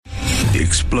The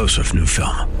explosive new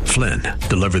film, Flynn,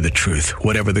 deliver the truth,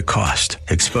 whatever the cost,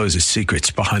 exposes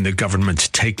secrets behind the government's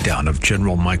takedown of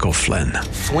General Michael Flynn.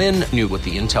 Flynn knew what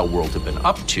the intel world had been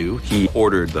up to. He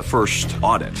ordered the first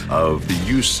audit of the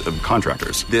use of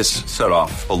contractors. This set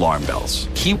off alarm bells.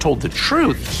 He told the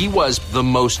truth. He was the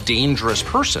most dangerous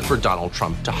person for Donald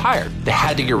Trump to hire. They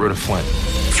had to get rid of Flynn.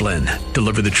 Flynn,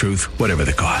 deliver the truth, whatever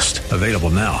the cost. Available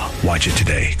now. Watch it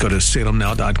today. Go to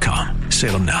salemnow.com.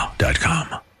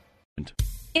 salemnow.com.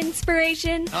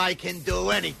 Inspiration. I can do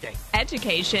anything.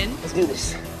 Education. Let's do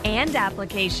this. And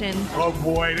application. Oh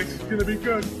boy, this is going to be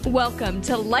good. Welcome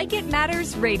to Like It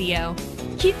Matters Radio.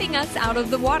 Keeping us out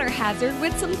of the water hazard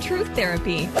with some truth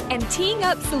therapy and teeing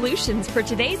up solutions for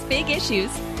today's big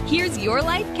issues. Here's your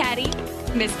life caddy,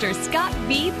 Mr. Scott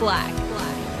V. Black.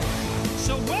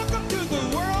 So welcome to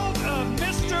the world of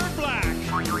Mr. Black.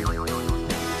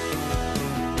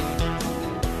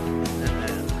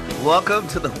 Welcome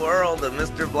to the world of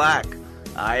Mr. Black.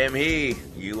 I am he,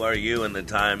 you are you, and the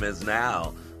time is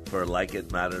now for Like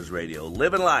It Matters Radio.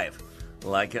 Living life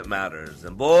like it matters.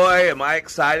 And boy, am I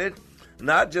excited,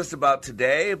 not just about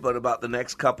today, but about the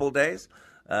next couple days.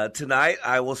 Tonight,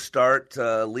 I will start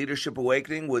Leadership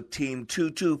Awakening with Team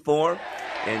 224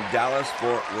 in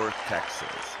Dallas-Fort Worth,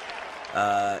 Texas.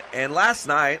 And last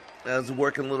night, I was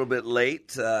working a little bit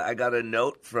late. I got a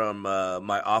note from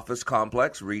my office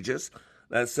complex, Regis,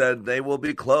 that said they will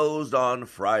be closed on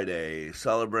Friday,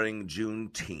 celebrating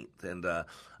Juneteenth. And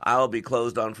I'll be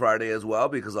closed on Friday as well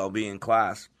because I'll be in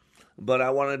class. But I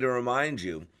wanted to remind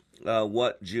you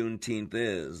what Juneteenth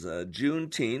is.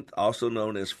 Juneteenth, also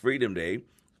known as Freedom Day,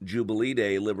 Jubilee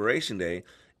Day, Liberation Day,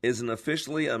 is an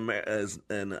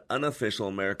unofficial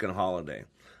American holiday.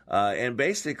 And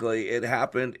basically, it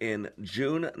happened in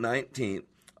June 19th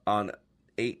on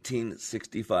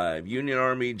 1865. Union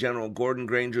Army General Gordon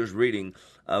Granger's reading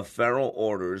of federal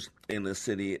orders in the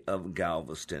city of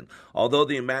Galveston. Although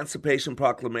the Emancipation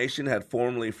Proclamation had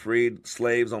formally freed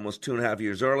slaves almost 2.5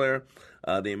 years earlier,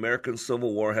 the American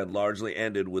Civil War had largely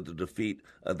ended with the defeat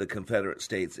of the Confederate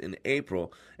States in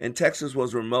April, and Texas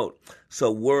was remote,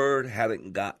 so word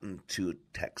hadn't gotten to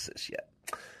Texas yet.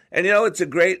 And, you know, it's a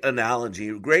great analogy,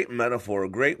 a great metaphor, a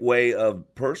great way of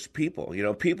people. You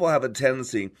know, people have a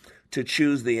tendency to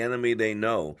choose the enemy they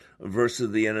know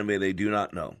versus the enemy they do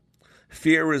not know.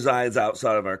 Fear resides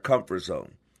outside of our comfort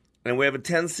zone, and we have a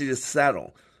tendency to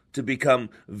settle, to become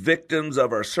victims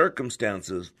of our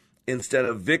circumstances instead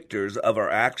of victors of our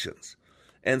actions.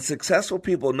 And successful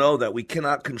people know that we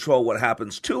cannot control what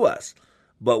happens to us,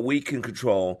 but we can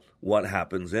control what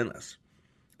happens in us.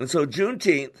 And so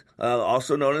Juneteenth,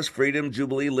 also known as Freedom,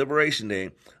 Jubilee, Liberation Day,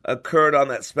 occurred on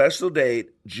that special date,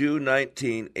 June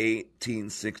 19,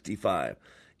 1865.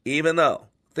 Even though,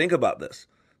 think about this,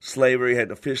 slavery had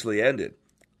officially ended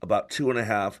about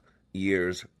 2.5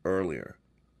 years earlier.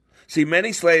 See,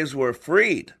 many slaves were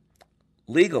freed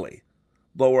legally,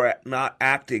 but were not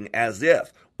acting as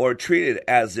if or treated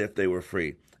as if they were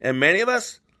free. And many of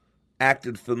us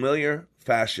acted similar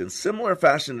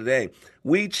fashion today.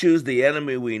 We choose the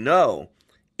enemy we know,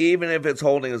 even if it's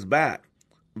holding us back,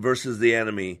 versus the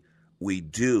enemy we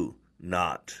do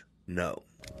not know.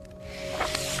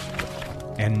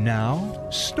 And now,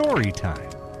 story time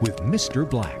with Mr.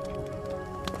 Black.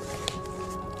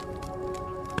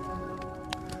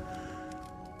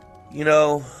 You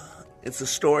know, it's a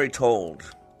story told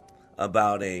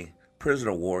about a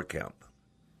prisoner of war camp.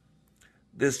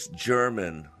 This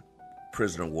German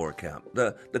prisoner of war camp.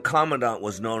 The commandant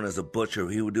was known as a butcher.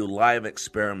 He would do live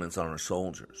experiments on our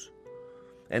soldiers.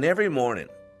 And every morning,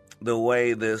 the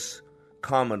way this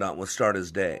commandant would start his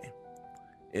day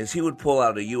is he would pull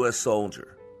out a U.S.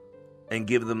 soldier and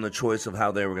give them the choice of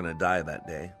how they were going to die that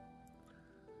day.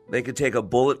 They could take a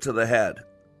bullet to the head,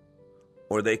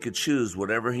 or they could choose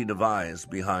whatever he devised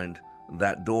behind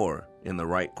that door in the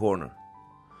right corner.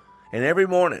 And every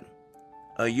morning,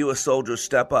 a U.S. soldier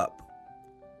step up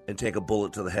and take a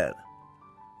bullet to the head.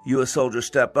 U.S. soldier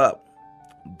step up,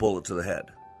 bullet to the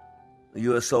head.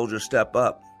 U.S. soldier step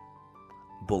up,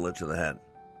 bullet to the head.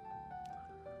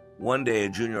 One day, a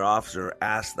junior officer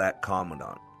asked that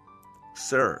commandant,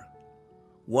 "Sir,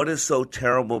 what is so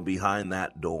terrible behind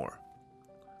that door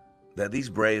that these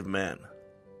brave men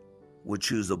would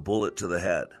choose a bullet to the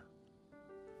head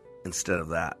instead of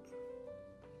that?"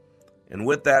 And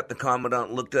with that, the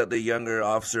commandant looked at the younger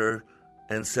officer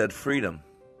and said, "Freedom."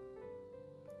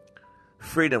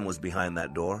 Freedom was behind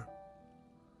that door,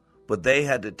 but they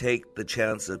had to take the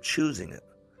chance of choosing it,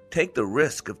 take the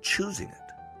risk of choosing it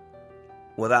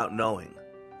without knowing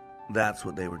that's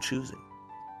what they were choosing.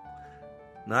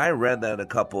 Now, I read that a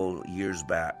couple years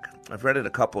back. I've read it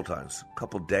a couple times, a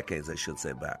couple decades, I should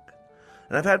say, back.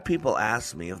 And I've had people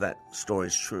ask me if that story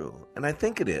is true. And I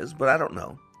think it is, but I don't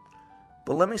know.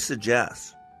 But let me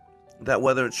suggest that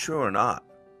whether it's true or not,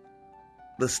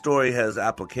 the story has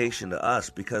application to us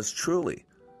because truly,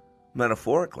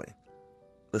 metaphorically,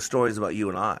 the story is about you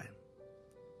and I.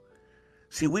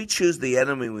 See, we choose the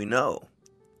enemy we know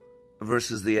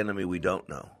versus the enemy we don't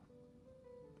know.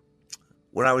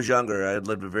 When I was younger, I had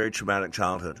lived a very traumatic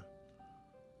childhood.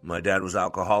 My dad was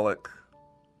alcoholic,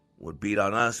 would beat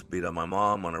on us, beat on my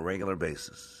mom on a regular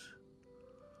basis.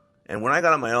 And when I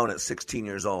got on my own at 16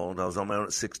 years old, I was on my own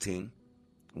at 16,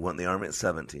 went in the Army at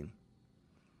 17,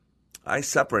 I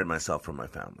separated myself from my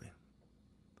family.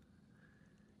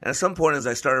 And at some point, as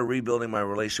I started rebuilding my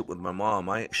relationship with my mom,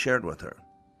 I shared with her.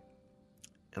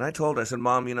 And I told her, I said,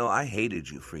 Mom, you know, I hated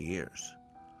you for years.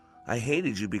 I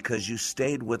hated you because you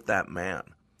stayed with that man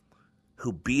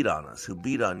who beat on us, who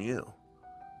beat on you.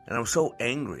 And I was so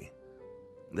angry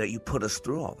that you put us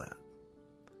through all that.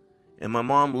 And my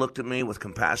mom looked at me with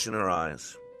compassion in her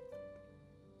eyes.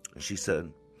 And she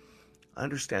said, I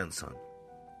understand, son.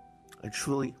 I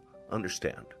truly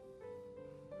understand.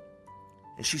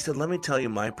 And she said, let me tell you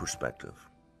my perspective.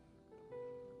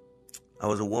 I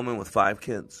was a woman with 5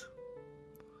 kids.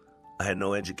 I had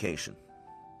no education.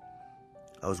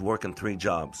 I was working 3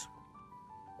 jobs.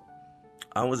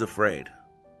 I was afraid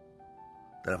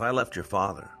that if I left your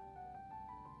father,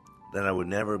 then I would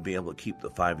never be able to keep the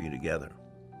 5 of you together.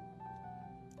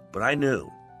 But I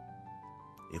knew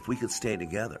if we could stay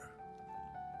together,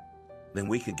 then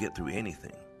we could get through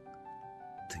anything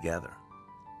together.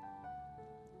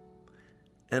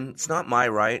 And it's not my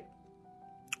right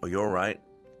or your right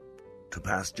to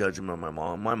pass judgment on my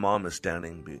mom. My mom is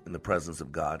standing in the presence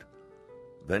of God.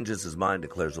 Vengeance is mine,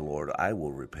 declares the Lord. I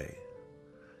will repay.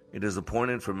 It is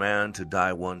appointed for man to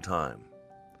die one time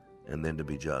and then to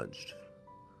be judged.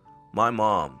 My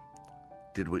mom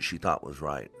did what she thought was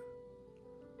right.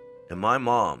 And my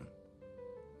mom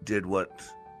did what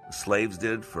slaves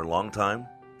did for a long time,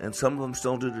 and some of them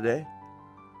still do today,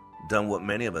 done what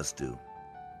many of us do.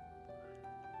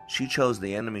 She chose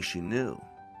the enemy she knew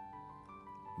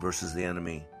versus the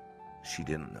enemy she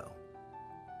didn't know.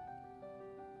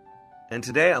 And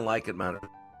today on Like It Matters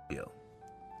Radio,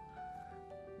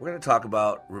 we're going to talk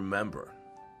about remember,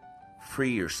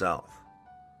 free yourself.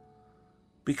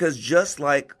 Because just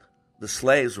like the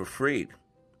slaves were freed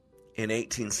in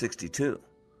 1862,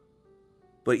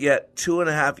 but yet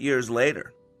 2.5 years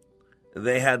later,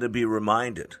 they had to be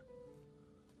reminded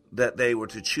that they were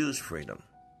to choose freedom.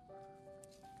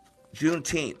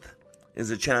 Juneteenth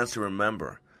is a chance to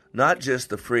remember not just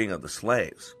the freeing of the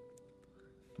slaves,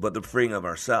 but the freeing of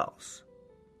ourselves.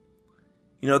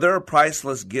 You know, there are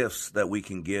priceless gifts that we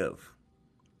can give.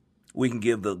 We can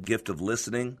give the gift of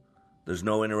listening. There's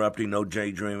no interrupting, no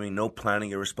daydreaming, no planning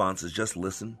your responses, just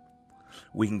listen.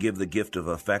 We can give the gift of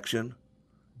affection,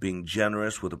 being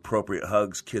generous with appropriate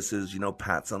hugs, kisses,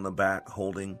 pats on the back,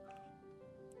 holding.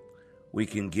 We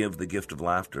can give the gift of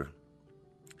laughter,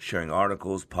 sharing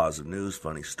articles, positive news,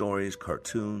 funny stories,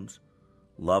 cartoons,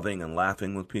 loving and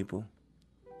laughing with people.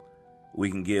 We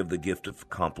can give the gift of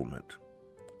compliment,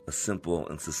 a simple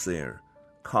and sincere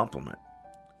compliment.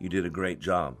 You did a great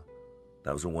job.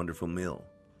 That was a wonderful meal.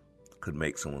 Could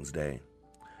make someone's day.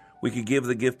 We could give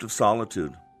the gift of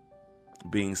solitude,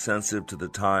 being sensitive to the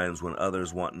times when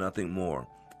others want nothing more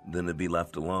than to be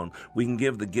left alone. We can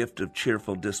give the gift of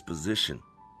cheerful disposition,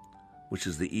 which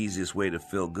is the easiest way to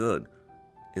feel good,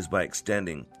 is by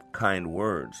extending kind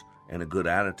words and a good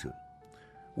attitude.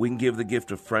 We can give the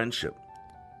gift of friendship,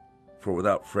 for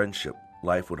without friendship,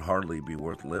 life would hardly be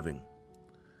worth living.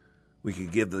 We can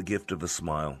give the gift of a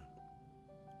smile,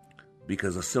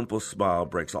 because a simple smile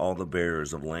breaks all the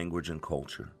barriers of language and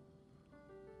culture.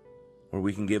 Or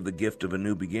we can give the gift of a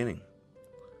new beginning,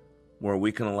 where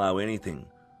we can allow anything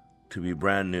to be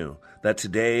brand new, that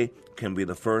today can be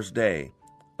the first day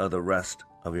of the rest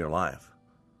of your life.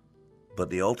 But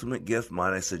the ultimate gift,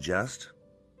 might I suggest,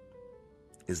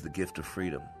 is the gift of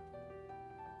freedom.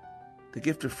 The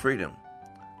gift of freedom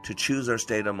to choose our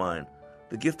state of mind.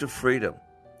 The gift of freedom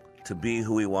to be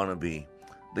who we want to be.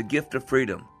 The gift of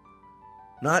freedom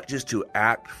not just to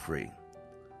act free,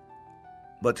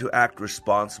 but to act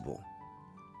responsible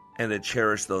and to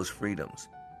cherish those freedoms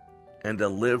and to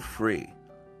live free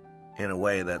in a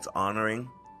way that's honoring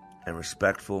and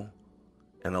respectful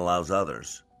and allows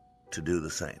others to do the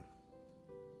same.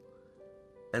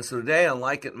 And so today on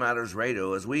Like It Matters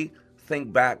Radio, as we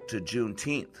think back to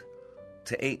Juneteenth,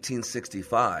 to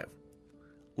 1865,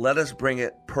 let us bring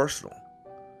it personal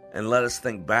and let us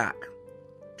think back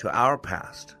to our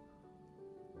past.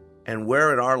 And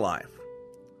where in our life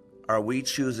are we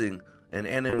choosing an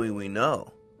enemy we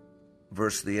know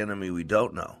versus the enemy we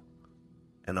don't know.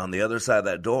 And on the other side of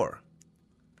that door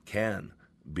can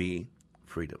be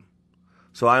freedom.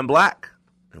 So I'm Black,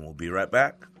 and we'll be right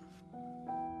back.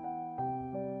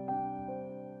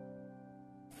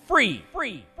 Free.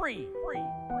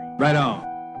 Right on.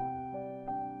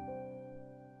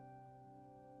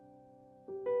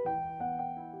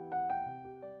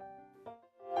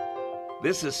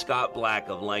 This is Scott Black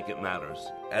of Like It Matters.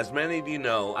 As many of you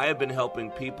know, I have been helping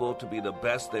people to be the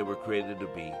best they were created to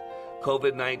be.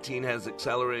 COVID-19 has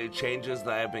accelerated changes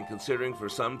that I have been considering for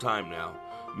some time now.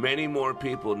 Many more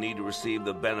people need to receive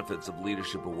the benefits of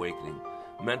Leadership Awakening.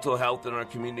 Mental health in our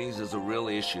communities is a real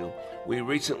issue. We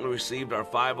recently received our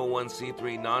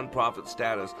 501c3 nonprofit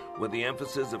status with the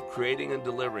emphasis of creating and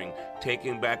delivering,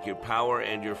 taking back your power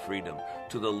and your freedom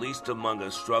to the least among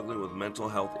us struggling with mental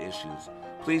health issues.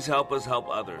 Please help us help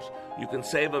others. You can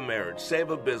save a marriage, save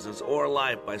a business, or a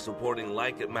life by supporting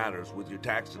Like It Matters with your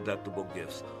tax-deductible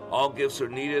gifts. All gifts are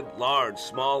needed, large,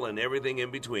 small, and everything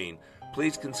in between.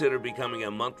 Please consider becoming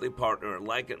a monthly partner at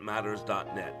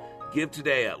likeitmatters.net. Give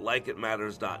today at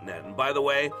likeitmatters.net. And by the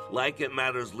way, Like It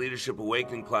Matters Leadership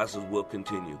Awakening classes will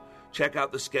continue. Check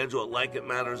out the schedule at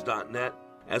likeitmatters.net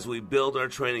as we build our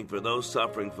training for those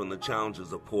suffering from the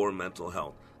challenges of poor mental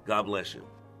health. God bless you.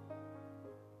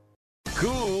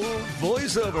 Cool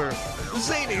voiceover,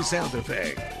 zany sound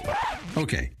effect.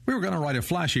 Okay, we were going to write a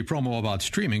flashy promo about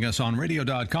streaming us on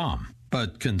radio.com.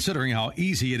 But considering how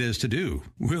easy it is to do,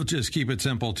 we'll just keep it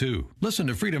simple, too. Listen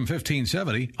to Freedom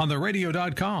 1570 on the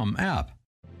radio.com app.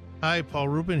 Hi, Paul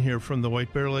Rubin here from the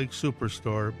White Bear Lake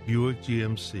Superstore, Buick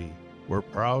GMC. We're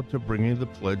proud to bring you the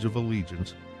Pledge of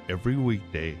Allegiance every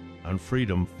weekday on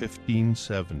Freedom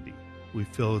 1570. We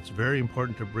feel it's very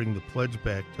important to bring the pledge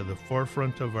back to the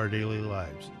forefront of our daily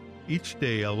lives. Each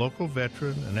day, a local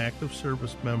veteran, an active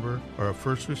service member, or a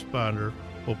first responder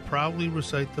will proudly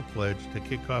recite the pledge to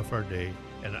kick off our day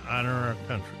and honor our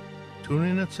country. Tune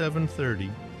in at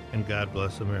 7:30, and God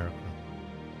bless America.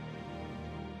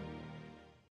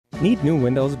 Need new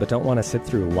windows but don't want to sit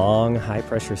through long,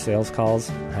 high-pressure sales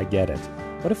calls? I get it.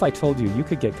 What if I told you you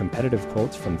could get competitive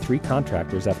quotes from 3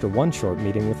 contractors after one short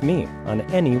meeting with me on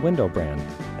any window brand?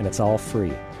 And it's all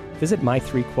free. Visit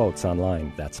My3Quotes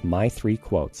online. That's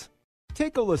My3Quotes.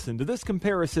 Take a listen to this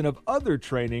comparison of other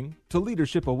training to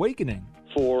Leadership Awakening.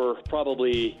 For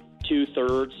probably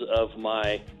 2/3 of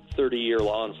my 30-year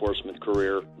law enforcement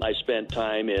career, I spent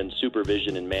time in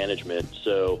supervision and management,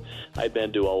 so I've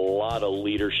been to a lot of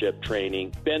leadership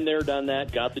training. Been there, done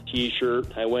that, got the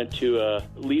T-shirt. I went to a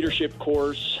leadership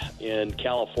course in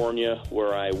California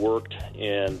where I worked,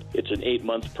 and it's an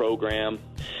 8-month program.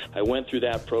 I went through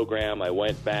that program. I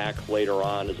went back later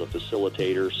on as a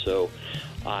facilitator, so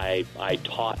I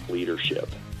taught leadership.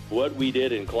 What we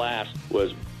did in class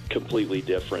was completely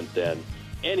different than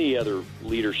any other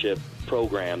leadership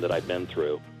program that I've been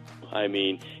through. I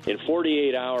mean, in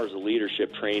 48 hours of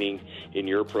leadership training in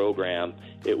your program,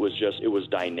 it was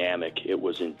dynamic, it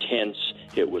was intense,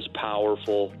 it was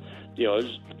powerful. You know,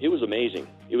 it was amazing.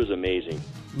 It was amazing.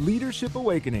 Leadership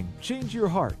Awakening. Change your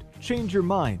heart, change your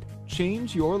mind,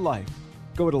 change your life.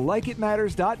 Go to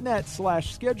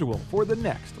likeitmatters.net/schedule for the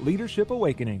next Leadership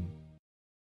Awakening.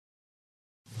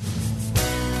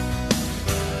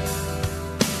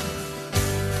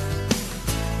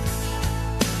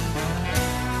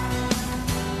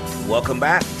 Welcome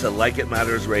back to Like It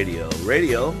Matters Radio.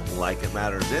 Radio, like it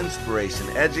matters, inspiration,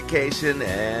 education,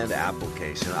 and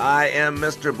application. I am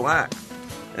Mr. Black,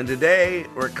 and today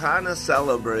we're kind of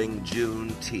celebrating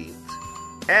Juneteenth,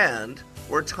 and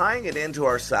we're tying it into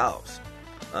ourselves,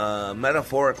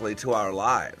 metaphorically to our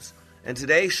lives. And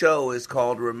today's show is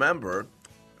called Remember,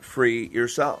 Free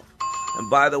Yourself. And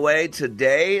by the way,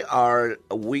 today our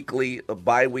bi-weekly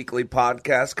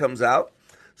podcast comes out.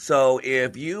 So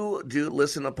if you do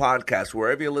listen to podcasts,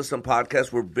 wherever you listen to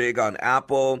podcasts, we're big on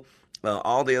Apple,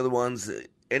 all the other ones,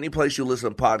 any place you listen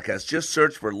to podcasts, just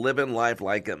search for Living Life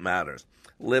Like It Matters.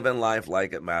 Living Life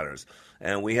Like It Matters.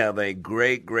 And we have a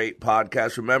great, great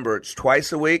podcast. Remember, it's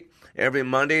twice a week. Every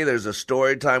Monday, there's a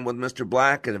story time with Mr.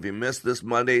 Black. And if you missed this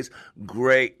Monday's,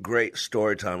 great, great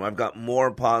story time. I've got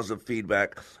more positive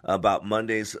feedback about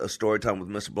Monday's story time with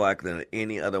Mr. Black than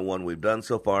any other one we've done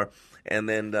so far. And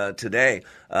then today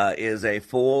is a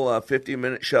full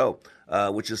 50-minute show,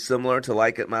 which is similar to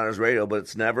Like It Matters Radio, but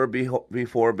it's never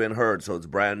before been heard, so it's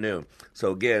brand new.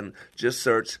 So again, just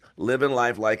search Living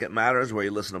Life Like It Matters where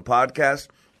you listen to podcasts,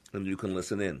 and you can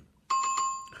listen in.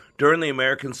 During the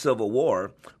American Civil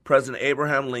War, President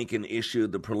Abraham Lincoln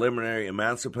issued the preliminary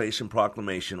Emancipation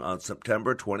Proclamation on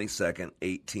September 22,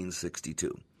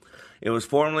 1862. It was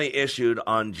formally issued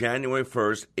on January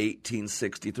 1st,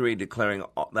 1863, declaring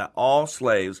that all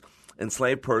slaves,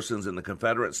 enslaved persons in the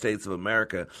Confederate States of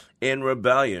America in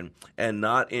rebellion and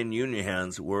not in Union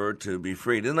hands were to be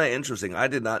freed. Isn't that interesting? I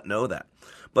did not know that.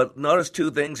 But notice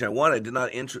two things here. One, I did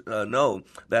not know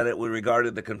that it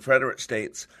regarded the Confederate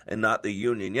States and not the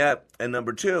Union yet. And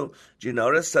number two, do you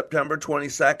notice September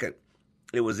 22nd,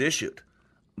 it was issued,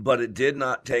 but it did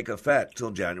not take effect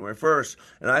till January 1st.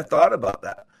 And I thought about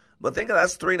that. But think of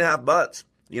that's 3.5 months.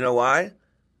 You know why?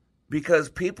 Because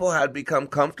people had become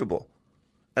comfortable.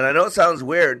 And I know it sounds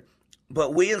weird,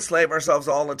 but we enslave ourselves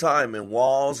all the time in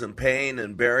walls and pain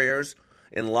and barriers,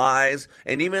 in lies.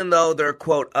 And even though they're,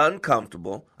 quote,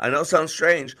 uncomfortable, I know it sounds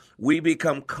strange, we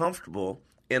become comfortable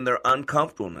in their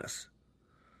uncomfortableness.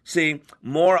 See,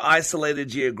 more isolated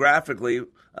geographically,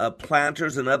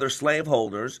 planters and other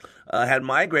slaveholders had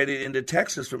migrated into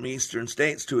Texas from eastern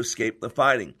states to escape the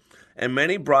fighting. And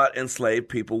many brought enslaved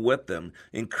people with them,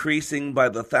 increasing by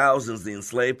the thousands the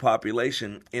enslaved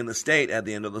population in the state at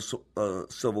the end of the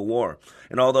Civil War.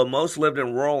 And although most lived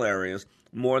in rural areas,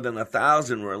 more than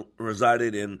 1,000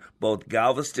 resided in both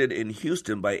Galveston and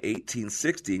Houston by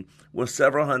 1860, with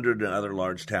several hundred in other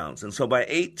large towns. And so by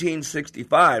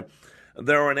 1865,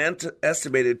 there were an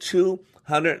estimated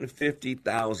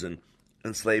 250,000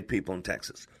 enslaved people in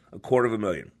Texas,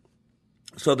 250,000.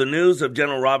 So the news of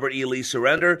General Robert E. Lee's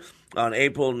surrender on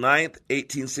April 9th,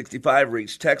 1865,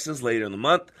 reached Texas later in the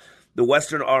month. The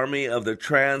Western Army of the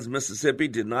Trans-Mississippi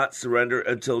did not surrender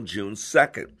until June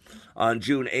 2nd. On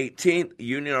June 18th,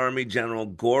 Union Army General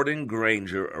Gordon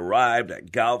Granger arrived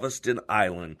at Galveston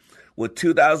Island with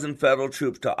 2,000 federal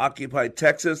troops to occupy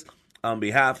Texas on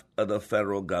behalf of the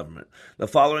federal government. The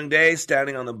following day,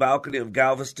 standing on the balcony of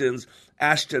Galveston's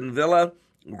Ashton Villa,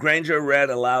 Granger read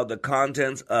aloud the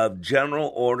contents of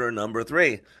General Order Number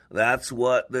 3. That's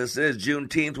what this is.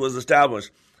 Juneteenth was established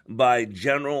by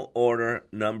General Order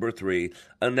Number 3,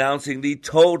 announcing the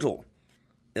total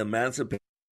emancipation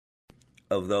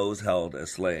of those held as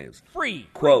slaves. Free.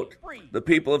 Quote, the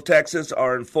people of Texas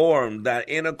are informed that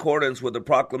in accordance with the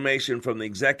proclamation from the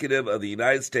Executive of the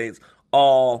United States,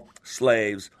 all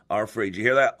slaves are free. Did you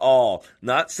hear that? All.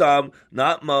 Not some,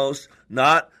 not most,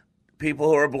 not people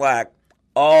who are black.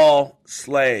 All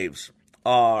slaves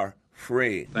are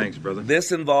free. Thanks, brother.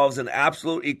 This involves an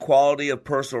absolute equality of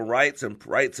personal rights and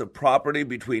rights of property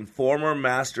between former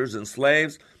masters and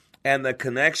slaves, and the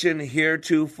connection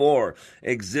heretofore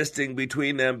existing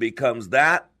between them becomes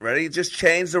that, ready? Just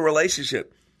change the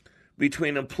relationship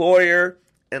between employer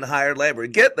and hired labor.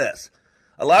 Get this.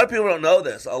 A lot of people don't know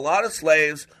this. A lot of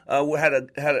slaves had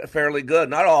it fairly good.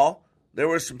 Not all. There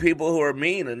were some people who are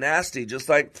mean and nasty, just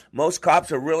like most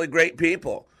cops are really great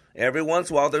people. Every once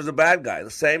in a while, there's a bad guy. The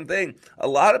same thing. A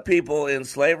lot of people in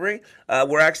slavery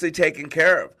were actually taken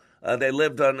care of. They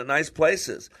lived in nice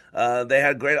places. They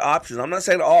had great options. I'm not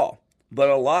saying all, but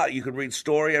a lot. You can read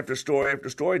story after story after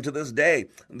story. To this day,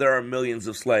 there are millions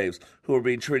of slaves who are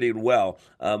being treated well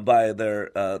by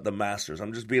the masters.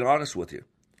 I'm just being honest with you.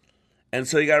 And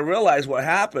so you got to realize what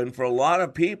happened for a lot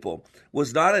of people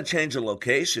was not a change of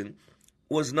location,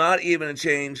 was not even a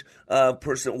change of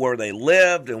person where they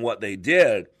lived and what they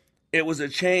did. It was a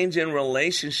change in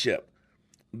relationship.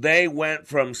 They went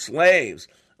from slaves,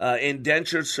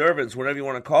 indentured servants, whatever you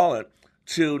want to call it,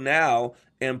 to now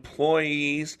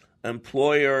employees,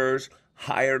 employers,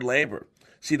 hired labor.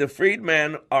 See, the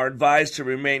freedmen are advised to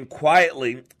remain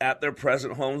quietly at their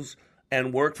present homes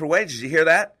and work for wages. You hear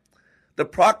that? The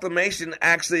proclamation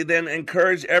actually then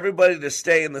encouraged everybody to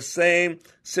stay in the same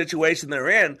situation they're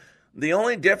in. The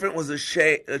only difference was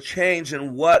a change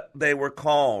in what they were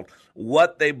called,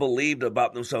 what they believed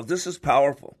about themselves. This is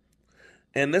powerful.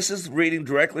 And this is reading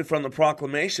directly from the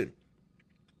proclamation.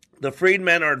 The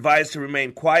freedmen are advised to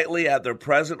remain quietly at their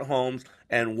present homes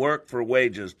and work for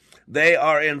wages. They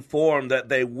are informed that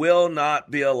they will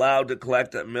not be allowed to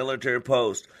collect at military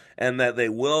posts and that they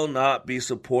will not be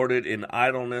supported in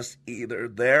idleness either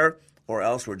there or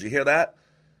elsewhere. Did you hear that?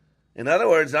 In other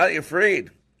words, now that you're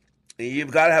freed,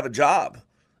 you've got to have a job.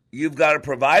 You've got to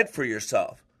provide for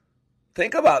yourself.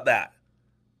 Think about that.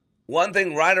 One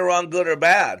thing, right or wrong, good or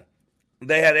bad,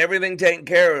 they had everything taken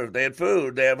care of. They had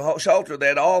food, they had shelter, they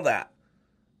had all that.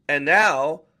 And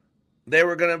now they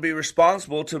were going to be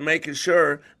responsible to making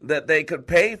sure that they could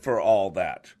pay for all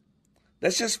that.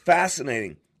 That's just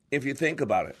fascinating if you think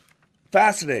about it.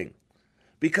 Fascinating.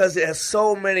 Because it has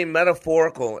so many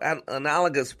metaphorical and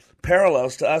analogous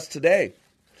parallels to us today.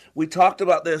 We talked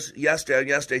about this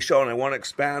yesterday's show, and I want to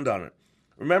expand on it.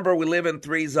 Remember, we live in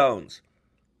 3 zones.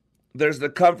 There's the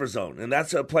comfort zone, and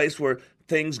that's a place where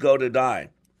things go to die.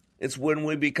 It's when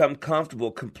we become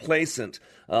comfortable, complacent,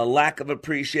 a lack of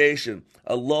appreciation,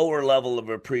 a lower level of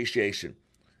appreciation.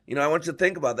 You know, I want you to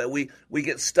think about that. We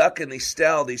get stuck in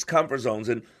these comfort zones.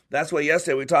 And that's why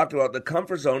yesterday we talked about the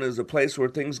comfort zone is a place where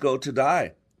things go to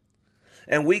die.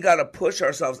 And we got to push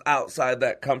ourselves outside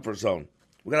that comfort zone.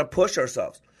 We got to push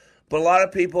ourselves. But a lot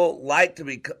of people like to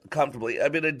be comfortable. I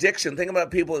mean, addiction. Think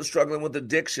about people that are struggling with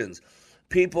addictions.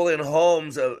 People in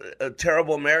homes,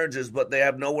 terrible marriages, but they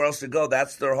have nowhere else to go.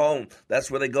 That's their home. That's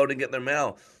where they go to get their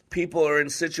mail. People are in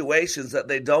situations that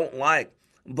they don't like,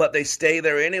 but they stay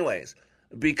there anyways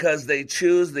because they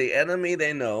choose the enemy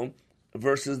they know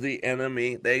versus the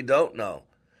enemy they don't know.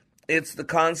 It's the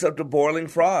concept of boiling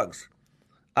frogs.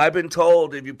 I've been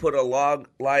told if you put a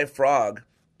live frog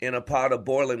in a pot of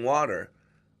boiling water,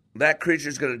 that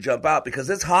creature's going to jump out because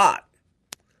it's hot.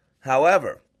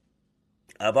 However,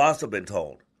 I've also been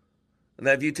told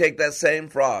that if you take that same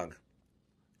frog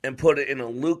and put it in a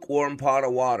lukewarm pot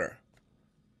of water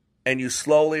and you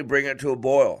slowly bring it to a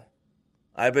boil,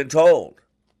 I've been told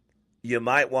you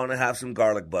might want to have some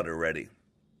garlic butter ready.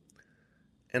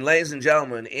 And ladies and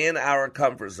gentlemen, in our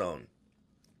comfort zone,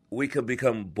 we could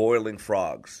become boiling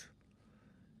frogs.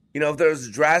 You know, if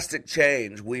there's drastic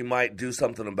change, we might do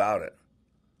something about it.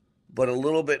 But a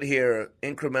little bit here,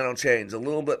 incremental change, a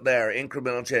little bit there,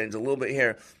 incremental change, a little bit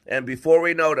here. And before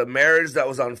we know it, a marriage that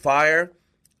was on fire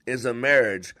is a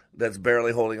marriage that's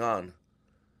barely holding on.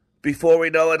 Before we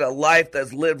know it, a life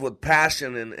that's lived with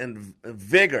passion and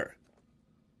vigor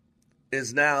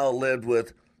is now lived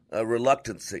with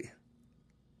reluctancy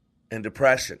and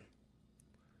depression.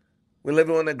 We live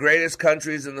in one of the greatest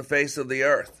countries in the face of the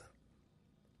earth.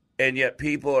 And yet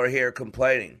people are here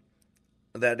complaining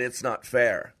that it's not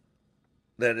fair,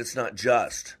 that it's not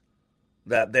just,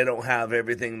 that they don't have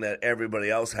everything that everybody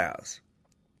else has.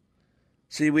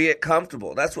 See, we get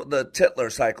comfortable. That's what the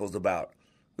Tytler cycle is about.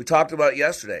 We talked about it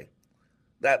yesterday,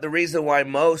 that the reason why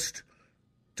most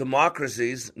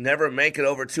democracies never make it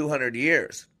over 200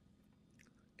 years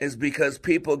is because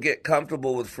people get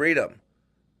comfortable with freedom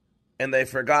and they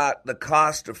forgot the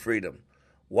cost of freedom.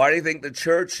 Why do you think the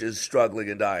church is struggling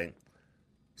and dying?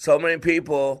 So many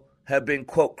people have been,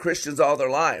 quote, Christians all their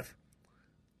life,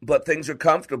 but things are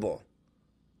comfortable.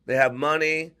 They have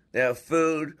money, they have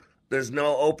food, there's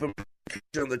no open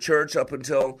persecution of the church up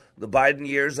until the Biden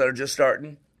years that are just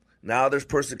starting. Now there's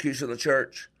persecution of the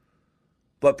church.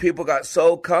 But people got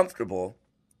so comfortable,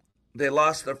 they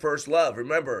lost their first love.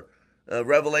 Remember,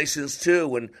 Revelations 2,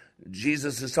 when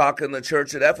Jesus is talking to the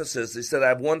church at Ephesus, he said, I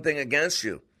have one thing against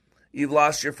you. You've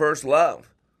lost your first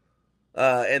love.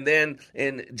 And then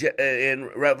in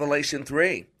Revelation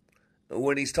 3,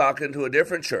 when he's talking to a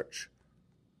different church,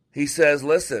 he says,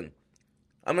 listen,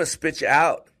 I'm going to spit you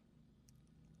out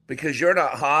because you're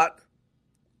not hot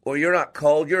or you're not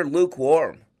cold, you're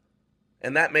lukewarm.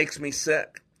 And that makes me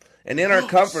sick. And in our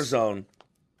comfort zone,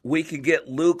 we can get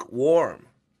lukewarm.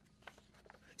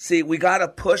 See, we got to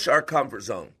push our comfort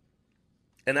zone.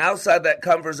 And outside that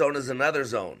comfort zone is another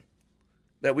zone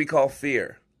that we call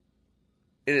fear.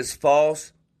 It is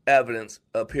false evidence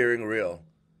appearing real.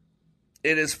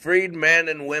 It is freed men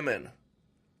and women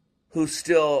who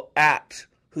still act,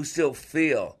 who still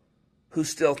feel, who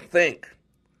still think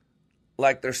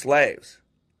like they're slaves.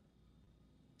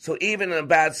 So even in a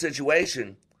bad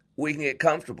situation, we can get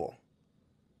comfortable.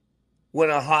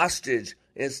 When a hostage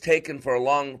is taken for a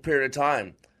long period of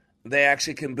time, they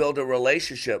actually can build a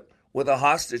relationship with a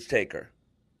hostage taker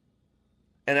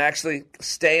and actually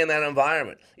stay in that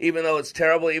environment. Even though it's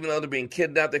terrible, even though they're being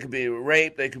kidnapped, they could be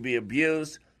raped, they could be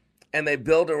abused, and they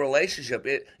build a relationship.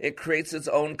 It creates its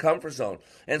own comfort zone.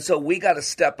 And so we got to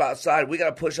step outside. We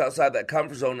got to push outside that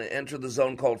comfort zone and enter the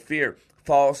zone called fear,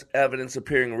 false evidence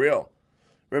appearing real.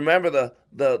 Remember,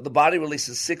 the body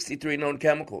releases 63 known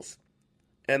chemicals,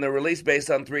 and they're released based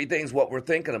on three things: what we're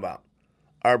thinking about,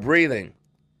 our breathing,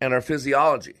 and our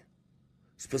physiology,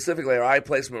 specifically our eye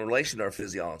placement in relation to our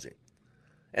physiology.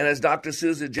 And as Dr.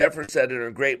 Susan Jeffers said in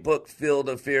her great book, Feel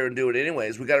the Fear and Do It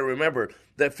Anyways, we got to remember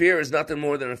that fear is nothing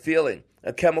more than a feeling,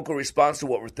 a chemical response to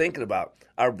what we're thinking about,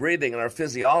 our breathing and our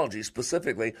physiology,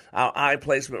 specifically our eye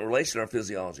placement in relation to our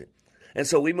physiology. And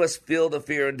so we must feel the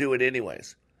fear and do it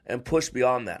anyways and push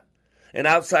beyond that. And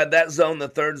outside that zone, the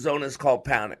third zone is called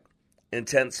panic,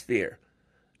 intense fear.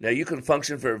 Now, you can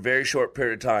function for a very short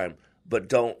period of time, but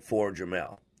don't forge your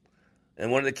mail.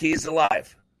 And one of the keys to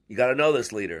life, you got to know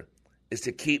this, leader, is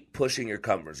to keep pushing your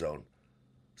comfort zone.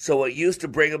 So what used to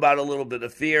bring about a little bit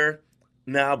of fear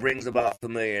now brings about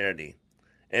familiarity.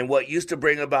 And what used to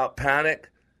bring about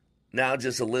panic now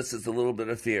just elicits a little bit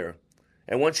of fear.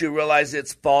 And once you realize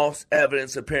it's false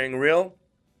evidence appearing real,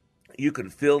 you can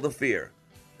feel the fear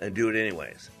and do it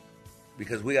anyways.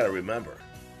 because we got to remember,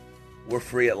 we're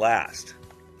free at last.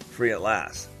 Free at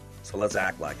last. So let's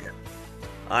act like it.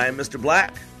 I am Mr.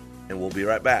 Black, and we'll be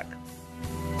right back.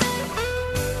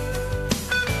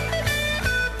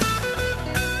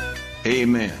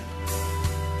 Amen.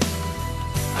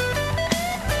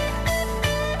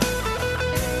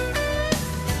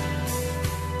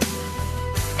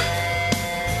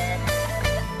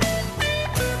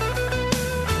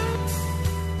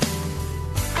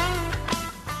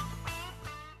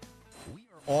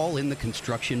 All in the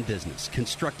construction business,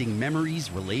 constructing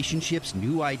memories, relationships,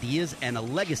 new ideas, and a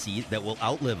legacy that will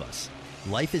outlive us.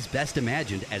 Life is best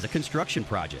imagined as a construction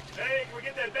project. Hey, can we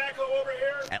get that backhoe over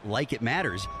here? At Like It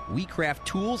Matters, we craft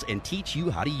tools and teach you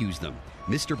how to use them.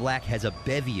 Mr. Black has a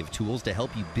bevy of tools to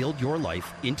help you build your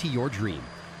life into your dream.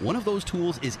 One of those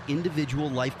tools is individual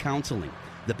life counseling.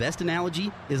 The best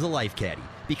analogy is a life caddy,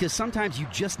 because sometimes you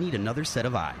just need another set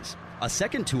of eyes. A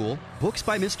second tool, Books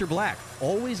by Mr. Black,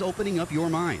 always opening up your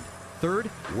mind.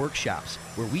 Third, workshops,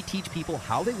 where we teach people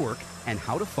how they work and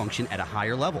how to function at a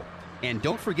higher level. And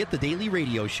don't forget the daily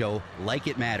radio show, Like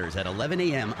It Matters, at 11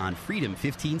 a.m. on Freedom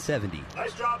 1570.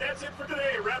 Nice job. That's it for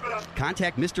today. Wrap it up.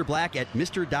 Contact Mr. Black at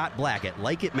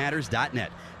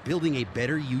mr.black@likeitmatters.net. Building a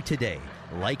better you today.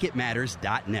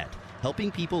 Likeitmatters.net.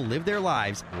 Helping people live their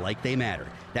lives like they matter.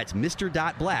 That's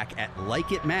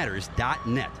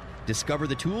mr.black@likeitmatters.net. Discover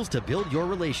the tools to build your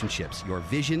relationships, your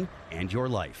vision, and your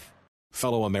life.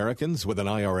 Fellow Americans with an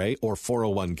IRA or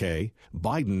 401k,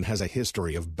 Biden has a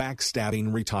history of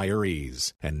backstabbing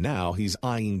retirees. And now he's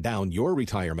eyeing down your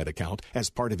retirement account as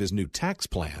part of his new tax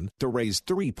plan to raise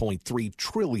 $3.3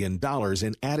 trillion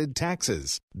in added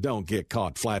taxes. Don't get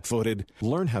caught flat-footed.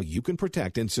 Learn how you can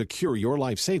protect and secure your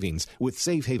life savings with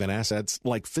safe haven assets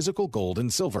like physical gold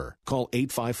and silver. Call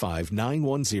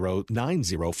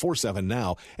 855-910-9047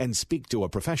 now and speak to a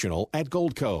professional at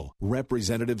Goldco.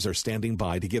 Representatives are standing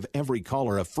by to give every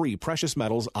caller a free precious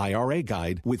metals IRA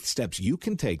guide with steps you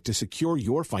can take to secure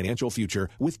your financial future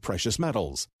with precious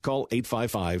metals. Call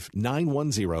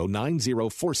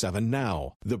 855-910-9047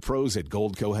 now. The pros at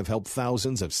Goldco have helped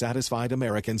thousands of satisfied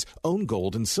Americans own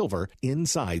gold and silver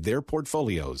inside their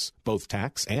portfolios, both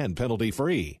tax and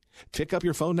penalty-free. Pick up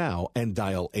your phone now and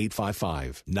dial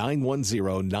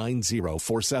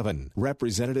 855-910-9047.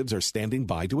 Representatives are standing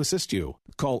by to assist you.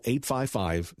 Call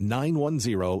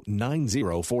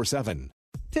 855-910-9047.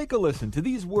 Take a listen to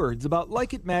these words about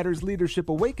Like It Matters Leadership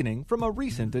Awakening from a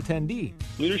recent attendee.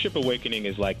 Leadership Awakening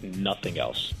is like nothing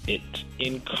else. It's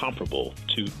incomparable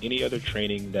to any other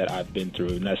training that I've been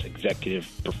through, and that's executive,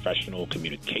 professional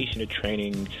communication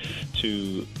training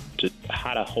to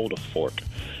how to hold a fort.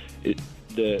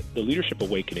 The Leadership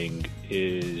Awakening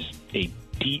is a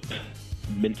deep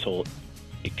mental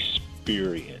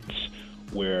experience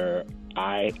where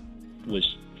I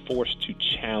was forced to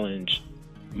challenge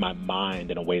my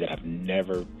mind in a way that I've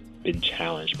never been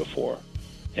challenged before,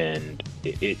 and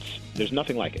there's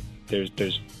nothing like it.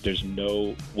 There's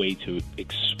no way to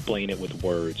explain it with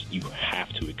words. You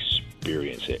have to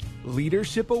experience it.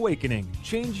 Leadership Awakening.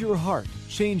 Change your heart,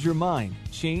 change your mind,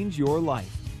 change your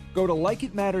life. Go to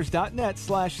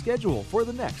likeitmatters.net/schedule for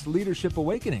the next Leadership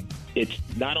Awakening. It's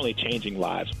not only changing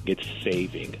lives, it's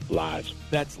saving lives.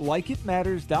 That's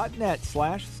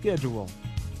likeitmatters.net/schedule.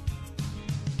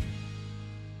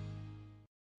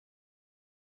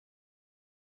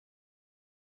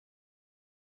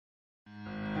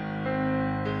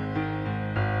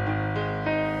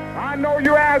 I know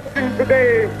you're asking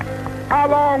today, how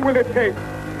long will it take?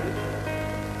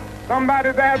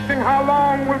 Somebody's asking, how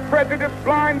long will prejudice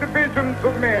blind the visions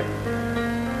of men?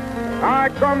 I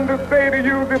come to say to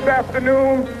you this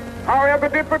afternoon, however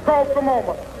difficult the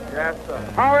moment, yes, sir,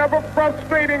 however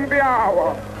frustrating the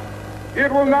hour,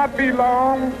 it will not be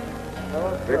long,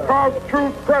 because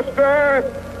truth crushed earth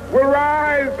will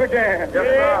rise again. Yes,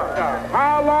 sir.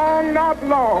 How long? Not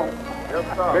long.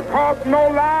 Yes, sir. Because no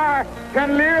lie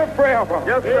can live forever.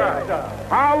 Yes, sir.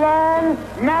 How long?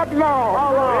 Not long.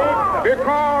 How long?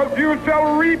 Because you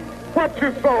shall reap what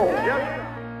you sow. Yes.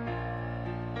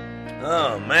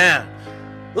 Oh, man.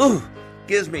 Ooh,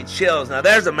 gives me chills. Now,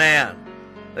 there's a man.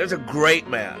 There's a great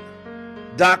man.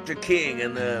 Dr. King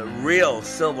in the real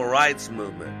civil rights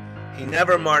movement. He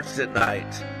never marched at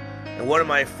night. And one of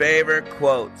my favorite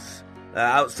quotes,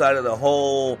 outside of the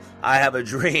whole I have a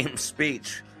dream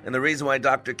speech, and the reason why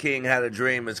Dr. King had a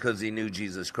dream is because he knew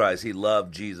Jesus Christ. He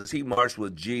loved Jesus. He marched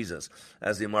with Jesus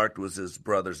as he marched with his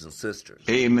brothers and sisters.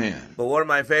 Amen. But one of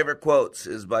my favorite quotes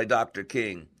is by Dr.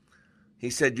 King. He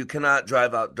said, "You cannot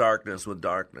drive out darkness with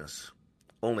darkness.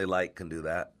 Only light can do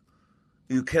that.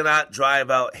 You cannot drive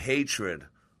out hatred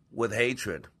with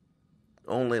hatred.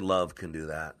 Only love can do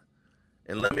that.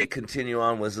 And let me continue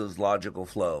on with this logical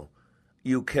flow.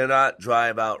 You cannot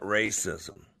drive out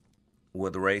racism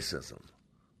with racism.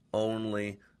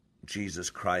 Only Jesus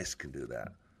Christ can do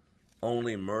that.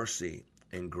 Only mercy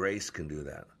and grace can do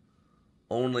that.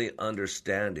 Only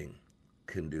understanding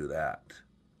can do that.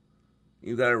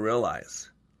 You got to realize.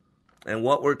 And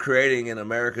what we're creating in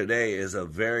America today is a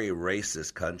very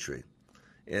racist country.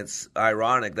 It's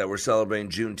ironic that we're celebrating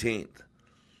Juneteenth,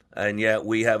 and yet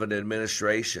we have an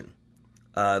administration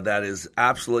that is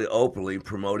absolutely openly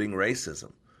promoting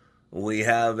racism. We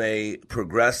have a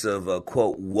progressive,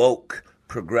 quote, woke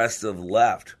progressive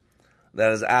left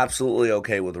that is absolutely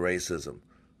okay with racism,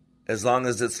 as long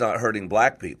as it's not hurting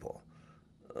black people.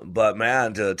 But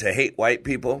man, to hate white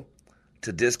people,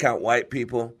 to discount white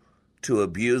people, to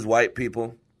abuse white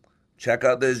people. Check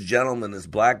out this gentleman, this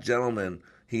black gentleman.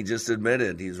 He just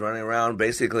admitted he's running around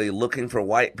basically looking for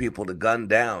white people to gun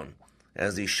down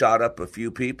as he shot up a few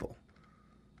people.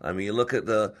 I mean, you look at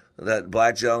that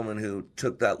black gentleman who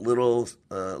took that little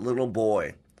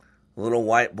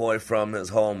white boy from his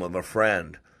home of a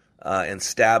friend and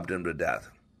stabbed him to death.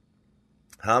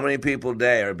 How many people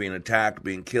today are being attacked,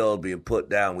 being killed, being put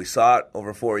down? We saw it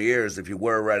over 4 years. If you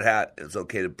wear a red hat, it's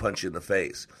okay to punch you in the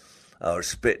face or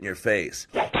spit in your face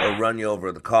or run you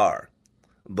over the car.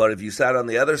 But if you sat on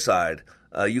the other side,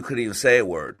 you couldn't even say a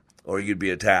word or you'd be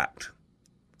attacked.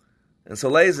 And so,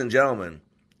 ladies and gentlemen,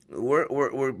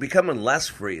 we're becoming less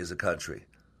free as a country.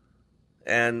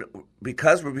 And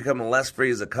because we're becoming less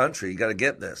free as a country, you got to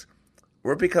get this,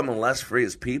 we're becoming less free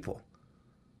as people.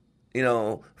 You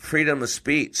know, freedom of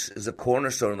speech is a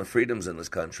cornerstone of the freedoms in this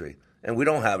country, and we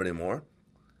don't have it anymore.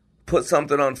 Put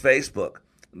something on Facebook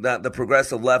that the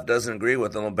progressive left doesn't agree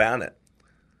with, and they'll ban it.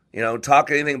 You know,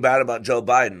 talk anything bad about Joe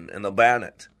Biden, and they'll ban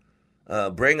it.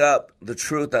 Bring up the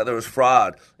truth that there was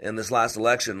fraud in this last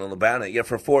election, and they'll ban it. Yet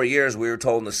for 4 years, we were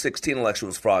told the 2016 election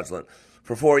was fraudulent.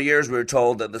 For 4 years, we were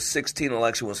told that the 2016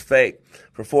 election was fake.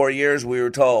 For 4 years, we were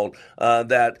told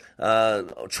that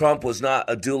Trump was not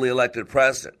a duly elected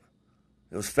president.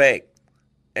 It was fake.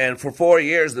 And for 4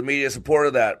 years, the media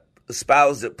supported that,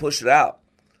 espoused it, pushed it out.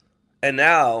 And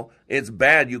now it's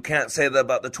bad. You can't say that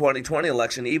about the 2020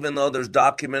 election, even though there's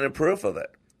documented proof of it.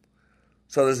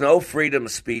 So there's no freedom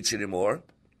of speech anymore.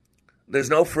 There's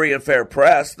no free and fair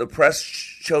press. The press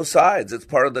shows sides. It's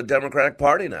part of the Democratic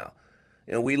Party now.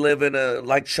 You know, we live in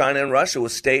like China and Russia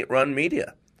with state-run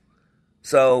media.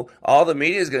 So all the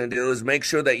media is going to do is make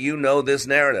sure that you know this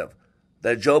narrative,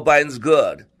 that Joe Biden's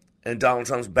good and Donald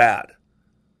Trump's bad,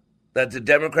 that the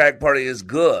Democratic Party is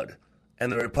good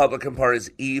and the Republican Party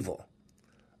is evil,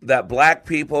 that black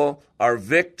people are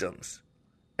victims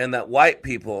and that white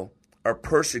people are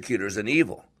persecutors and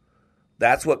evil.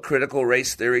 That's what critical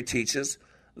race theory teaches.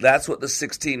 That's what the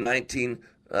 1619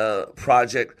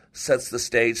 Project sets the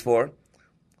stage for.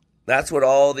 That's what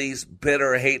all these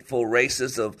bitter, hateful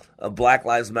racists of Black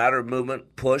Lives Matter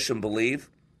movement push and believe.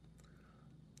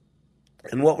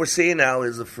 And what we're seeing now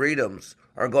is the freedoms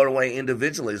are going away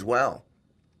individually as well.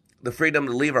 The freedom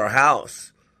to leave our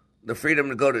house, the freedom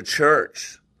to go to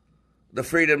church, the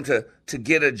freedom to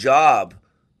get a job,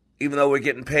 even though we're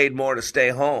getting paid more to stay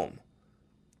home,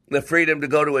 the freedom to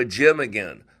go to a gym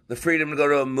again, the freedom to go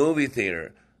to a movie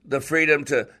theater, the freedom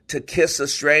to kiss a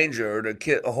stranger or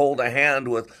to hold a hand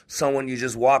with someone you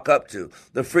just walk up to,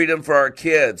 the freedom for our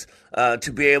kids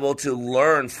to be able to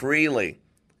learn freely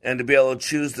and to be able to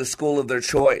choose the school of their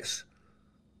choice,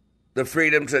 the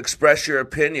freedom to express your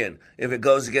opinion if it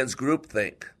goes against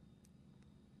groupthink,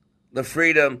 the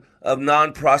freedom of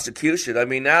non-prosecution. I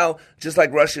mean, now, just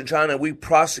like Russia and China, we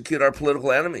prosecute our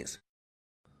political enemies.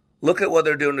 Look at what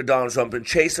they're doing to Donald Trump and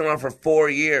chasing him around for 4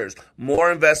 years.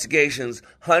 More investigations,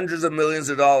 hundreds of millions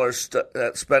of dollars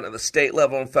spent at the state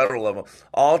level and federal level,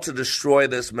 all to destroy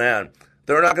this man.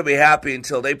 They're not going to be happy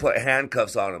until they put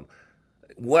handcuffs on him.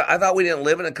 I thought we didn't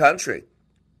live in a country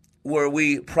where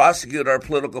we prosecute our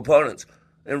political opponents.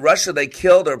 In Russia, they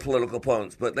kill their political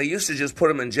opponents, but they used to just put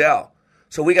them in jail.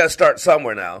 So we got to start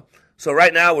somewhere now. So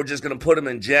right now, we're just going to put them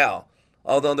in jail.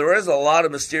 Although there is a lot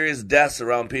of mysterious deaths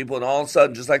around people, and all of a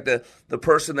sudden, just like the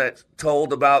person that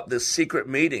told about this secret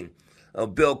meeting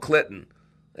of Bill Clinton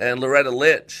and Loretta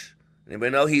Lynch,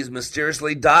 anybody know he's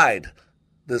mysteriously died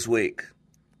this week?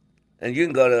 And you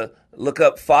can go to look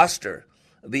up Foster,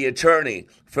 the attorney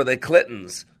for the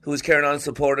Clintons, who was carrying on a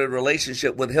supported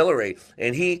relationship with Hillary,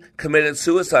 and he committed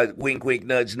suicide, wink, wink,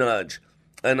 nudge, nudge,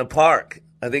 in a park,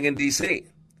 I think in D.C.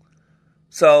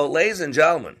 So, ladies and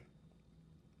gentlemen,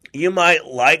 you might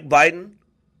like Biden,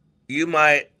 you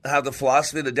might have the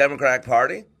philosophy of the Democratic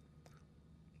Party,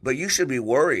 but you should be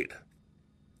worried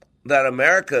that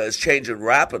America is changing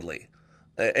rapidly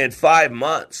in 5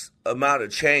 months, amount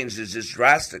of change is just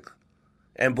drastic.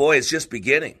 And boy, it's just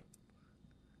beginning.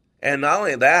 And not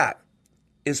only that,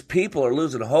 is people are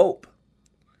losing hope.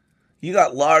 You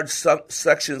got large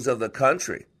sections of the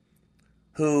country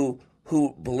who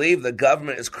believe the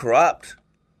government is corrupt,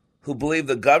 who believe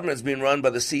the government is being run by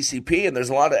the CCP, and there's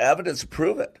a lot of evidence to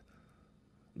prove it.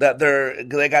 That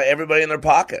they got everybody in their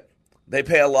pocket. They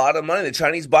pay a lot of money. The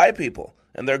Chinese buy people,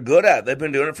 and they're good at it. They've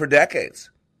been doing it for decades.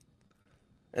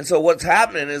 And so what's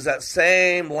happening is that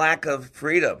same lack of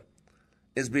freedom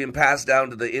is being passed down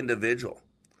to the individual.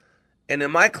 And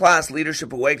in my class,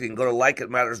 Leadership Awakening, go to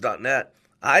likeitmatters.net,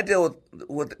 I deal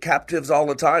with the captives all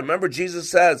the time. Remember, Jesus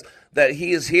says that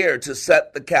he is here to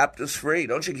set the captives free.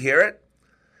 Don't you hear it?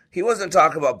 He wasn't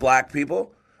talking about black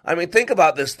people. I mean, think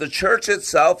about this. The church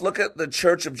itself, look at the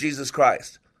Church of Jesus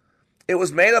Christ. It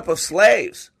was made up of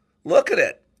slaves. Look at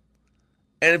it.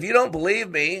 And if you don't believe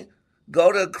me,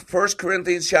 go to 1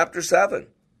 Corinthians chapter 7.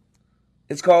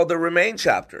 It's called the Remain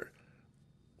chapter,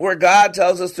 where God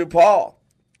tells us through Paul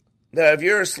that if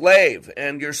you're a slave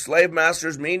and your slave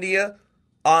master's mean to you,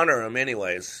 honor him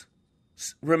anyways.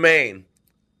 Remain.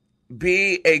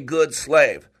 Be a good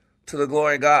slave to the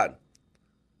glory of God.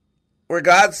 Where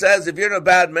God says if you're in a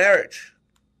bad marriage,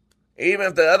 even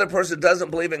if the other person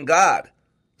doesn't believe in God,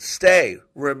 stay,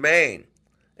 remain,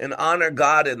 and honor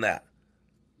God in that.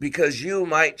 Because you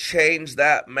might change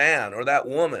that man or that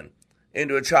woman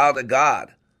into a child of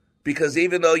God. Because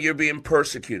even though you're being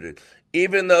persecuted,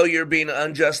 even though you're being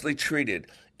unjustly treated,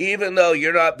 even though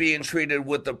you're not being treated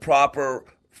with the proper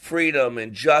freedom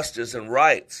and justice and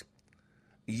rights,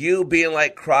 you being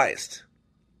like Christ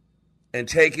and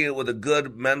taking it with a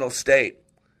good mental state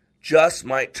just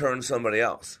might turn somebody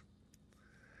else.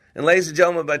 And ladies and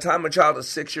gentlemen, by the time a child is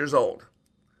 6 years old,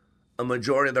 a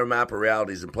majority of their map of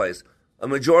reality is in place. A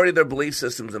majority of their belief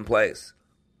systems in place.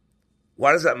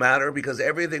 Why does that matter? Because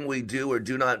everything we do or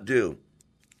do not do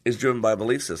is driven by a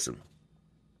belief system.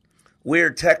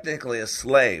 We're technically a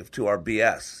slave to our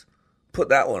BS. Put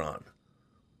that one on.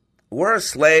 We're a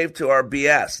slave to our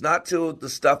BS, not to the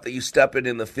stuff that you step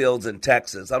in the fields in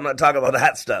Texas. I'm not talking about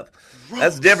that stuff.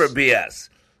 That's different BS.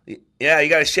 Yeah, you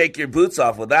got to shake your boots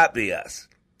off with that BS.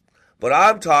 But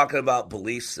I'm talking about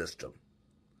belief system.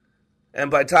 And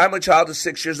by the time a child is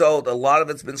 6 years old, a lot of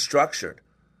it's been structured.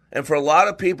 And for a lot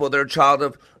of people, they're a child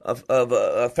of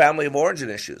a family of origin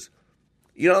issues.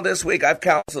 You know, this week I've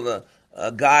counseled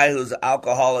a guy who's an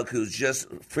alcoholic who's just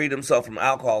freed himself from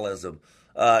alcoholism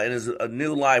and is a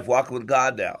new life, walking with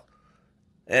God now.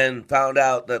 And found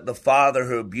out that the father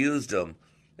who abused him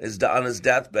is on his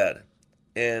deathbed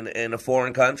in a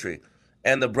foreign country.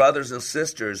 And the brothers and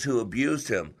sisters who abused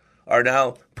him are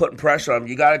now putting pressure on him.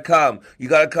 You got to come. You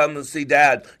got to come and see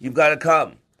Dad. You've got to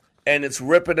come. And it's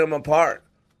ripping him apart.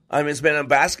 I mean, it's been a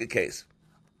basket case.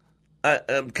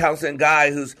 I'm counseling a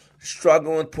guy who's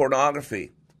struggling with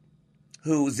pornography,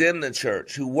 who's in the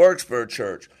church, who works for a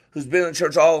church, who's been in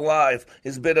church all life,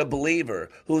 has been a believer,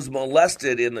 who's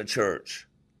molested in the church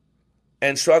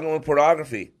and struggling with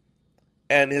pornography.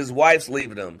 And his wife's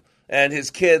leaving him and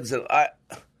his kids. And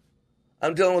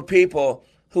I'm dealing with people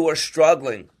who are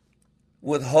struggling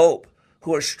with hope,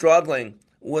 who are struggling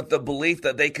with the belief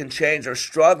that they can change, or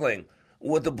struggling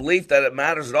with the belief that it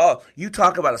matters at all. You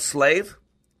talk about a slave?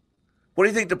 What do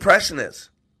you think depression is?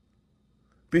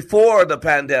 Before the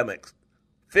pandemic,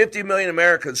 50 million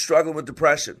Americans struggled with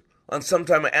depression on some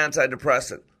type of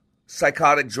antidepressant,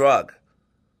 psychotic drug.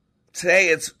 Today,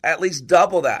 it's at least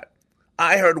double that.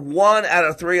 I heard 1 out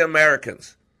of 3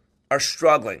 Americans are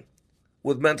struggling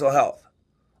with mental health.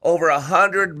 Over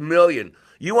 100 million.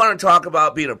 You want to talk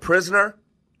about being a prisoner?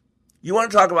 You want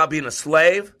to talk about being a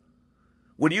slave?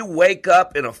 When you wake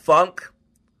up in a funk,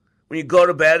 when you go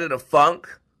to bed in a funk,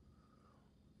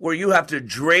 where you have to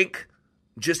drink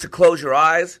just to close your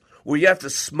eyes, where you have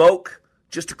to smoke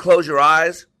just to close your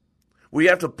eyes, where you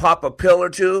have to pop a pill or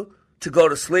two to go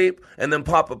to sleep, and then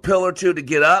pop a pill or two to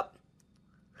get up,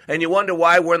 and you wonder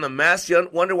why we're in the mess, you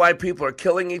wonder why people are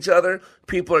killing each other,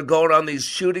 people are going on these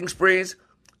shooting sprees.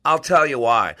 I'll tell you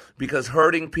why. Because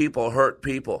hurting people hurt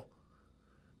people.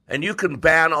 And you can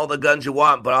ban all the guns you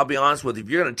want, but I'll be honest with you, if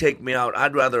you're going to take me out,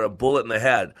 I'd rather a bullet in the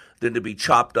head than to be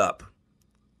chopped up.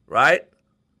 Right?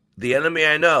 The enemy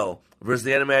I know versus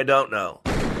the enemy I don't know.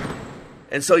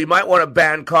 And so you might want to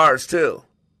ban cars too.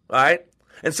 Right?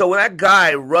 And so when that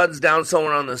guy runs down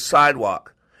someone on the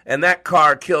sidewalk and that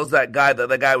car kills that guy that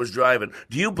the guy was driving,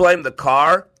 do you blame the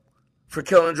car for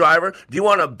killing the driver? Do you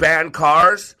want to ban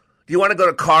cars? Do you want to go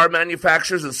to car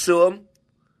manufacturers and sue them?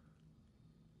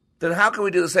 Then how can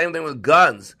we do the same thing with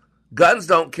guns? Guns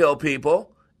don't kill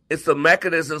people. It's the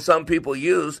mechanism some people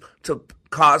use to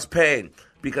cause pain,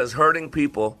 because hurting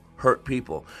people hurt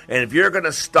people. And if you're going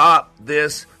to stop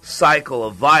this cycle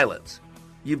of violence,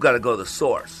 you've got to go to the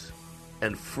source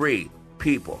and free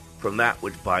people from that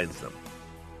which binds them.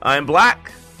 I'm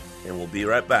Black, and we'll be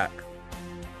right back.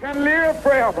 Can live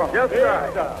forever. Yes,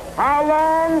 sir. How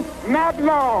long? Not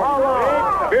long. How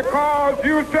long? Because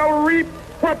you shall reap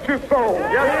what you sow.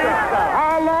 Yes, sir.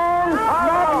 How long?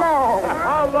 Not long.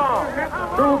 How long?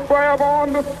 Truth forever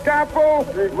on the scaffold,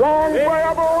 wrong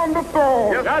forever on the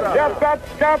throne. Yes, sir. Yes, that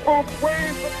scaffold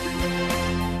sways.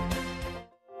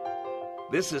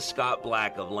 This is Scott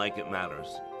Black of Like It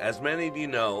Matters. As many of you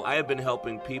know, I have been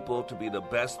helping people to be the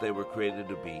best they were created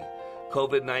to be.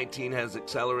 COVID-19 has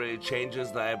accelerated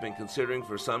changes that I have been considering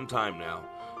for some time now.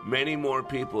 Many more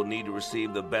people need to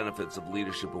receive the benefits of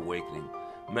Leadership Awakening.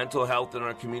 Mental health in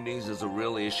our communities is a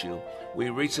real issue. We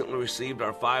recently received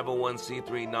our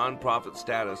 501c3 nonprofit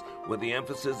status with the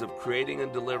emphasis of creating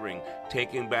and delivering,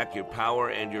 taking back your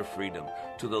power and your freedom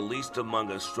to the least among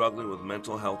us struggling with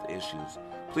mental health issues.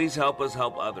 Please help us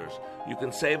help others. You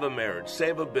can save a marriage,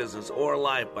 save a business, or a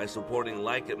life by supporting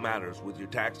Like It Matters with your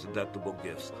tax-deductible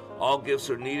gifts. All gifts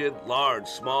are needed, large,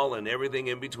 small, and everything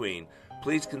in between.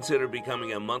 Please consider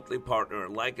becoming a monthly partner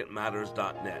at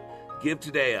likeitmatters.net. Give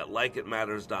today at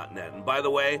likeitmatters.net. And by the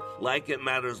way, Like It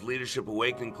Matters Leadership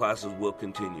Awakening classes will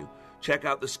continue. Check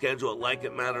out the schedule at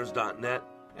likeitmatters.net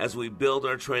as we build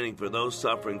our training for those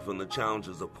suffering from the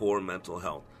challenges of poor mental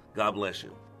health. God bless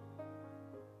you.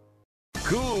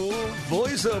 Cool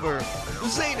voiceover,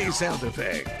 zany sound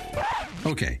effect.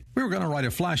 Okay, we were going to write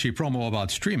a flashy promo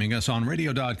about streaming us on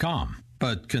radio.com.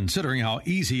 But considering how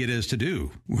easy it is to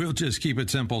do, we'll just keep it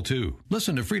simple, too.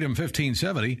 Listen to Freedom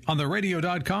 1570 on the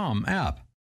radio.com app.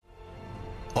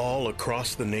 All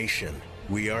across the nation,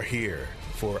 we are here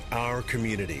for our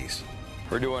communities.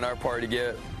 We're doing our part to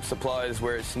get supplies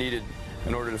where it's needed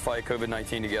in order to fight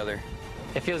COVID-19 together.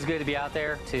 It feels good to be out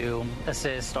there to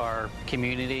assist our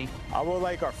community. I would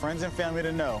like our friends and family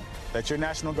to know that your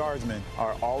National Guardsmen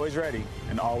are always ready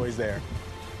and always there.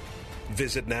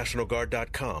 Visit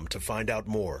NationalGuard.com to find out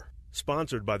more.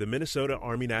 Sponsored by the Minnesota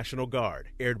Army National Guard.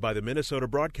 Aired by the Minnesota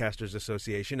Broadcasters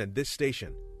Association and this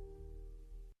station.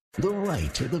 The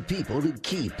right of the people to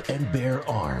keep and bear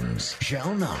arms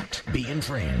shall not be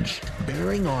infringed.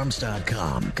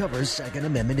 BearingArms.com covers Second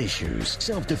Amendment issues,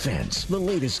 self-defense, the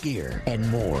latest gear, and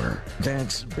more.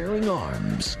 That's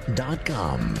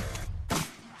BearingArms.com.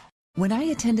 When I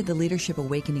attended the Leadership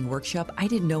Awakening workshop, I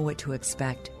didn't know what to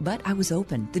expect, but I was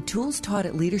open. The tools taught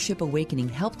at Leadership Awakening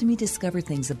helped me discover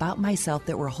things about myself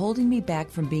that were holding me back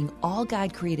from being all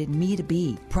God created me to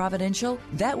be. Providential?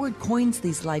 That word coins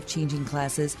these life-changing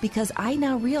classes because I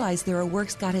now realize there are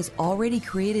works God has already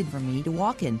created for me to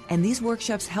walk in, and these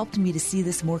workshops helped me to see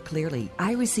this more clearly.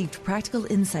 I received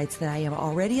practical insights that I am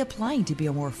already applying to be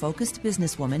a more focused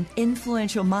businesswoman,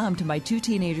 influential mom to my 2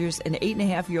 teenagers, an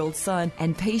 8.5-year-old son,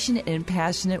 and patient and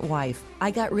passionate wife.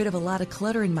 I got rid of a lot of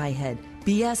clutter in my head.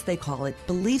 BS, they call it,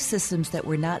 belief systems that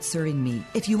were not serving me.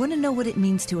 If you want to know what it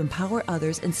means to empower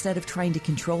others instead of trying to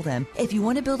control them, if you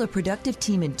want to build a productive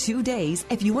team in 2 days,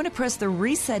 if you want to press the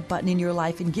reset button in your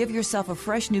life and give yourself a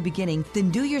fresh new beginning, then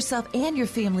do yourself and your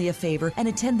family a favor and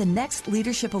attend the next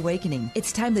Leadership Awakening.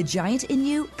 It's time the giant in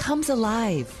you comes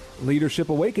alive. Leadership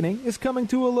Awakening is coming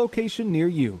to a location near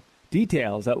you.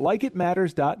 Details at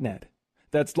likeitmatters.net.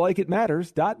 That's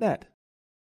likeitmatters.net.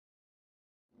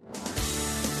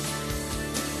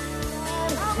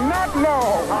 Not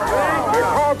long,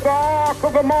 because the arc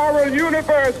of the moral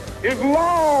universe is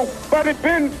long, but it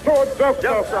bends toward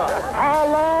justice. How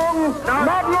long?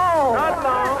 Not long.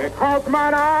 Because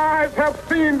mine eyes have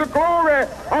seen the glory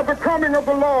of the coming of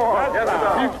the Lord.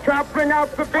 He's trampling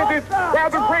out the vintage where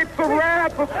the grapes of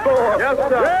wrath are stored.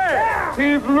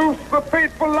 He's loosed the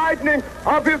fateful lightning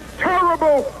of his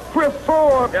terrible swift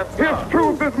sword. His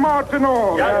truth is marching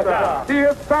on. He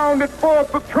has sounded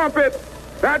forth the trumpet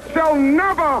that shall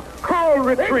never call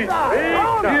retreat. He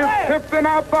is sifting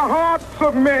out the hearts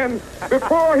of men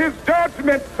before his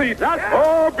judgment seat.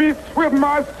 Oh, be swift,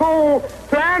 my soul,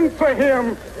 to answer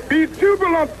him. Be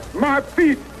jubilant, my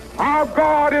feet. Our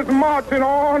God is marching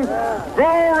on.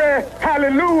 Glory,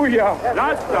 hallelujah.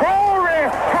 Glory,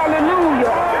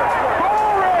 hallelujah.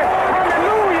 Glory, hallelujah.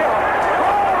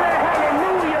 Glory,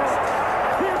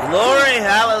 hallelujah. Glory,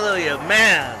 hallelujah.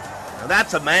 Man,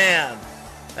 that's a man.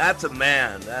 That's a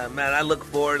man. Man, I look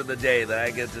forward to the day that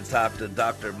I get to talk to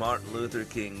Dr. Martin Luther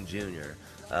King Jr.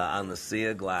 On the Sea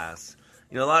of Glass.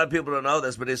 You know, a lot of people don't know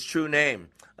this, but his true name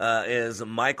is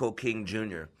Michael King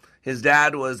Jr. His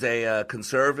dad was a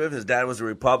conservative. His dad was a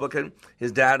Republican.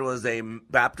 His dad was a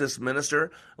Baptist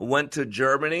minister, went to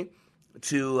Germany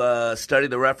to study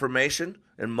the Reformation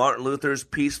and Martin Luther's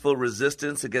peaceful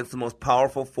resistance against the most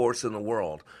powerful force in the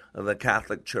world, the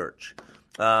Catholic Church.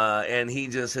 And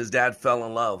his dad fell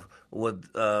in love with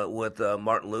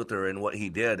Martin Luther and what he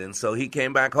did. And so he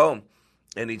came back home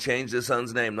and he changed his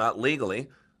son's name, not legally,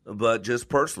 but just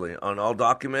personally on all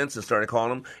documents, and started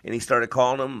calling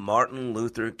him Martin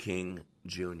Luther King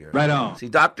Jr. Right on. See,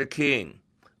 Dr. King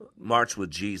marched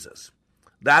with Jesus.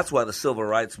 That's why the civil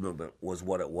rights movement was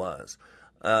what it was.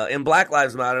 In Black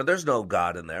Lives Matter, there's no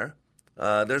God in there.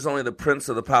 There's only the prince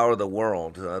of the power of the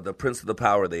world, the prince of the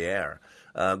power of the air.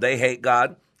 They hate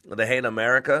God. They hate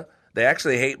America. They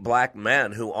actually hate black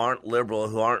men who aren't liberal,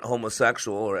 who aren't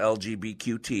homosexual or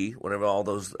LGBTQT, whatever all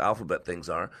those alphabet things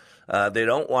are. They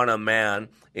don't want a man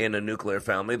in a nuclear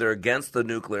family. They're against the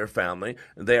nuclear family.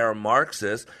 They are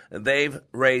Marxists. They've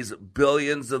raised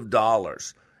billions of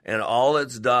dollars, and all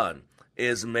it's done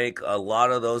is make a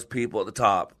lot of those people at the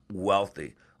top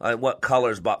wealthy. What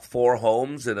Colors bought 4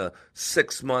 homes in a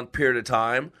 6-month period of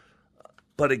time.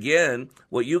 But again,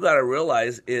 what you got to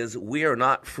realize is we are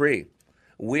not free.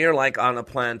 We are like on a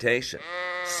plantation.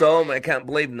 So I can't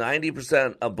believe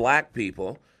 90% of black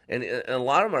people, and a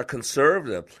lot of them are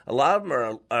conservative. A lot of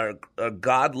them are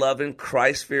God-loving,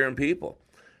 Christ-fearing people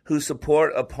who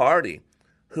support a party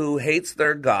who hates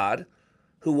their God,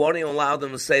 who won't even allow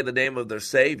them to say the name of their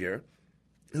Savior,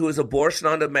 who is abortion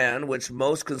on demand, which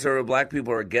most conservative black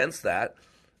people are against that,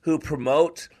 who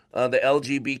promote the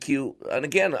LGBTQ. And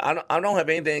again, I don't have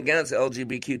anything against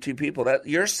LGBTQ people. That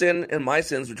your sin and my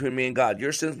sins between me and God.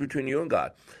 Your sins between you and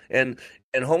God. And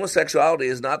homosexuality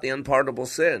is not the unpardonable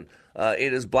sin.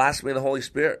 It is blasphemy of the Holy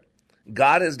Spirit.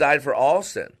 God has died for all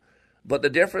sin. But the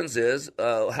difference is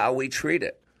how we treat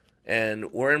it.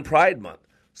 And we're in Pride Month.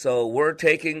 So we're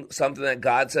taking something that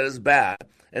God said is bad,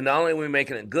 and not only are we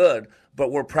making it good,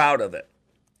 but we're proud of it.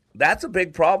 That's a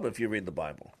big problem if you read the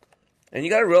Bible. And you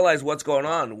got to realize what's going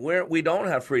on. We don't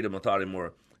have freedom of thought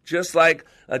anymore. Just like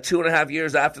 2.5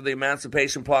 years after the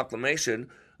Emancipation Proclamation,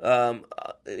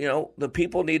 the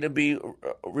people need to be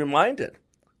reminded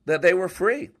that they were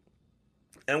free.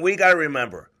 And we got to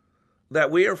remember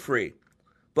that we are free.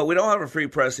 But we don't have a free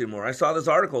press anymore. I saw this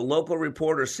article. Local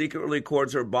reporter secretly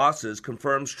records her bosses,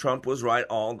 confirms Trump was right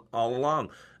all along.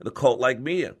 The cult-like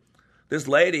media. This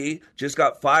lady just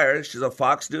got fired. She's a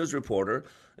Fox News reporter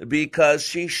because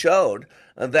she showed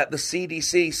that the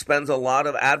CDC spends a lot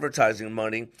of advertising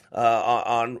money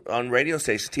on radio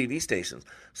stations, TV stations,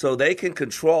 so they can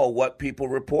control what people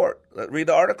report. Read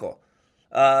the article.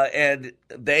 And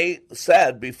they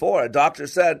said before, a doctor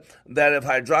said that if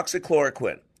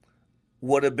hydroxychloroquine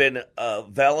would have been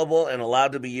available and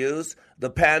allowed to be used,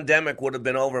 the pandemic would have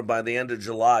been over by the end of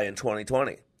July in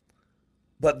 2020.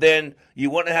 But then you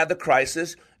wouldn't have had the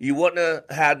crisis. You wouldn't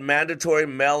have had mandatory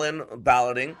mail-in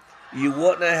balloting. You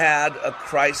wouldn't have had a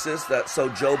crisis so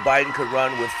Joe Biden could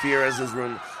run with fear as his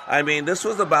room. I mean, this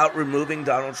was about removing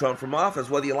Donald Trump from office.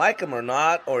 Whether you like him or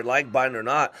not, or like Biden or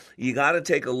not, you got to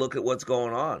take a look at what's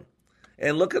going on.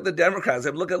 And look at the Democrats.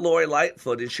 Look at Lori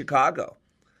Lightfoot in Chicago.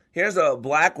 Here's a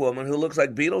black woman who looks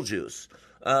like Beetlejuice,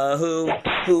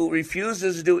 who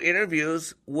refuses to do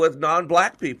interviews with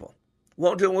non-black people.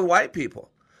 Won't do it with white people.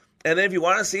 And then if you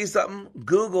want to see something,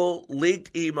 Google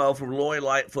leaked email from Lori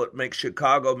Lightfoot makes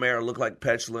Chicago mayor look like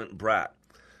petulant brat.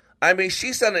 I mean,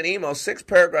 she sent an email,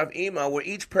 6-paragraph email, where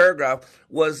each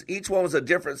one was a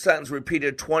different sentence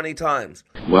repeated 20 times.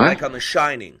 What? Like on The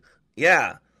Shining.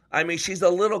 Yeah. I mean, she's a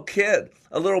little kid,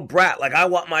 a little brat. Like, I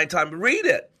want my time. Read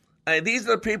it. I mean, these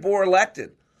are the people who were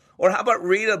elected. Or how about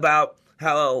read about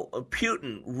how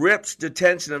Putin rips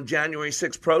detention of January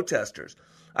 6 protesters?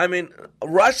 I mean,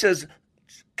 Russia's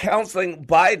counseling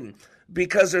Biden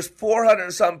because there's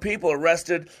 400-some people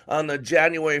arrested on the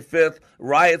January 5th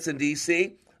riots in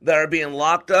D.C. that are being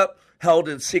locked up, held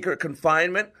in secret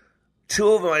confinement. 2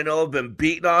 of them I know have been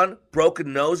beaten on,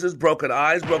 broken noses, broken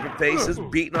eyes, broken faces,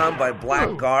 beaten on by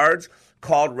black guards,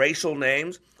 called racial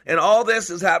names. And all this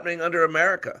is happening under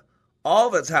America. All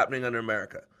of it's happening under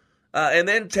America. And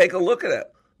then take a look at it.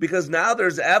 Because now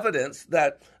there's evidence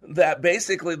that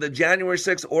basically the January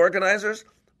 6th organizers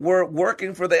were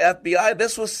working for the FBI.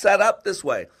 This was set up this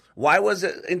way. Why was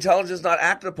intelligence not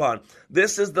acted upon?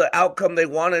 This is the outcome they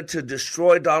wanted to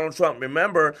destroy Donald Trump.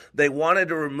 Remember, they wanted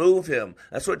to remove him.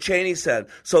 That's what Cheney said,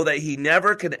 so that he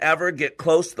never can ever get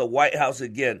close to the White House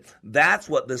again. That's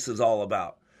what this is all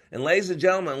about. And ladies and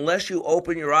gentlemen, unless you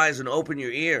open your eyes and open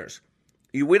your ears,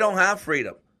 we don't have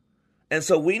freedom. And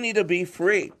so we need to be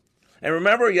free. And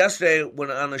remember yesterday when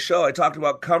on the show I talked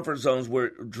about comfort zones where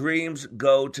dreams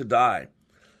go to die.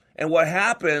 And what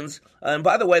happens, and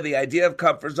by the way, the idea of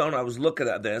comfort zone, I was looking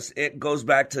at this, it goes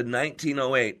back to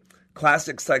 1908.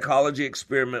 classic psychology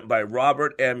experiment by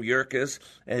Robert M. Yerkes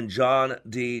and John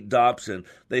D. Dobson.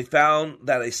 They found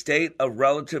that a state of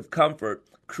relative comfort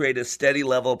created a steady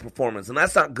level of performance. And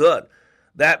that's not good.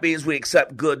 That means we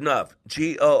accept good enough,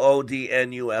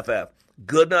 Goodnuff.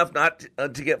 Good enough not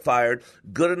to get fired,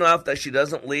 good enough that she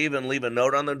doesn't leave and leave a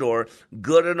note on the door,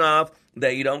 good enough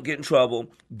that you don't get in trouble,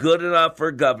 good enough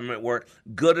for government work,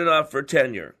 good enough for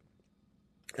tenure.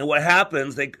 And what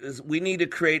happens is we need to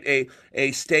create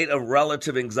a state of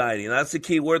relative anxiety. And that's the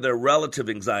key word there, relative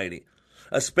anxiety.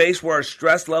 A space where our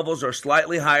stress levels are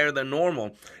slightly higher than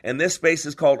normal. And this space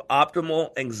is called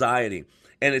optimal anxiety.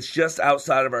 And it's just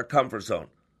outside of our comfort zone.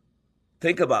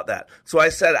 Think about that. So I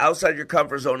said outside your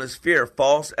comfort zone is fear,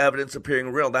 false evidence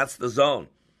appearing real. That's the zone.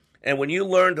 And when you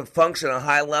learn to function at a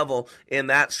high level in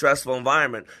that stressful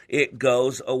environment, it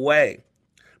goes away.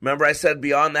 Remember I said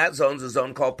beyond that zone is a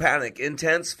zone called panic,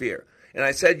 intense fear. And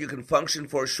I said you can function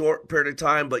for a short period of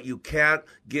time, but you can't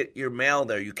get your mail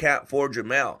there. You can't forge your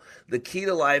mail. The key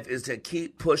to life is to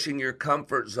keep pushing your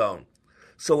comfort zone.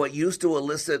 So what used to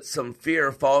elicit some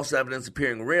fear, false evidence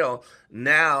appearing real,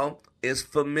 now is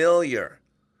familiar.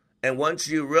 And once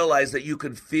you realize that you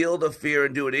can feel the fear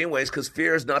and do it anyways, because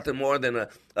fear is nothing more than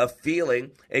a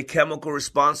feeling, a chemical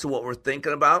response to what we're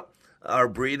thinking about, our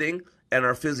breathing, and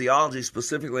our physiology,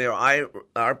 specifically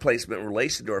our placement in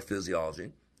relation to our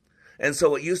physiology. And so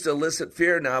what used to elicit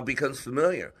fear now becomes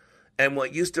familiar. And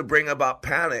what used to bring about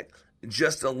panic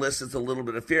just elicits a little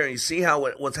bit of fear. And you see how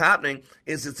what's happening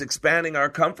is it's expanding our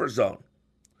comfort zone.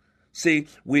 See,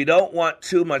 we don't want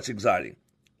too much anxiety,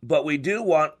 but we do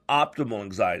want optimal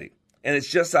anxiety. And it's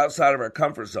just outside of our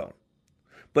comfort zone.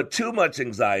 But too much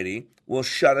anxiety will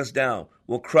shut us down,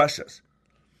 will crush us.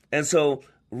 And so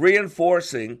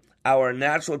reinforcing our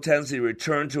natural tendency to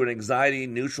return to an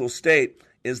anxiety-neutral state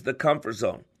is the comfort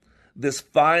zone. This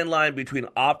fine line between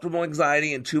optimal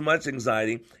anxiety and too much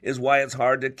anxiety is why it's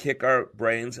hard to kick our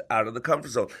brains out of the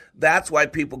comfort zone. That's why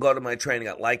people go to my training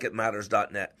at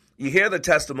likeitmatters.net. You hear the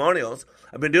testimonials.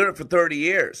 I've been doing it for 30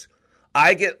 years.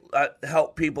 I get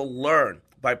help people learn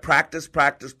by practice,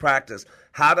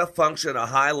 how to function at a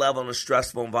high level in a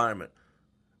stressful environment.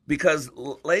 Because,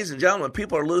 ladies and gentlemen,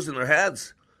 people are losing their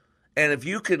heads. And if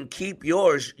you can keep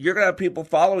yours, you're going to have people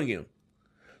following you.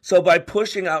 So by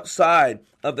pushing outside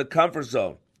of the comfort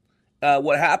zone,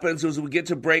 what happens is we get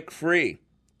to break free.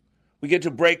 We get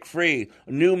to break free,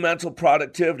 new mental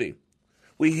productivity.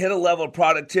 We hit a level of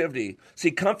productivity.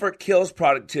 See, comfort kills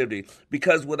productivity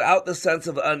because without the sense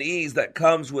of unease that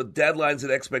comes with deadlines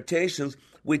and expectations,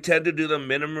 we tend to do the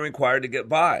minimum required to get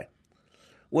by.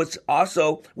 What's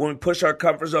also, when we push our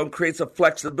comfort zone, creates a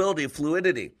flexibility,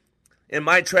 fluidity. In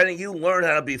my training, you learn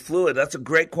how to be fluid. That's a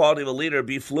great quality of a leader,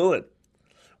 be fluid,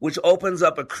 which opens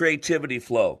up a creativity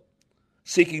flow.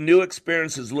 Seeking new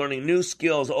experiences, learning new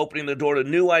skills, opening the door to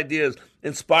new ideas,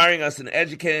 inspiring us and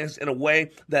educating us in a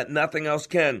way that nothing else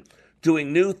can.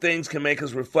 Doing new things can make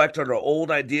us reflect on our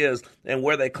old ideas and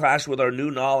where they clash with our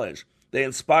new knowledge. They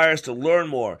inspire us to learn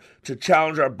more, to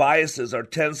challenge our biases, our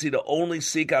tendency to only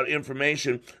seek out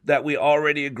information that we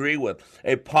already agree with.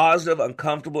 A positive,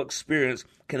 uncomfortable experience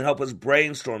can help us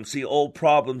brainstorm, see old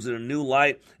problems in a new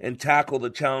light, and tackle the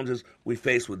challenges we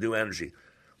face with new energy.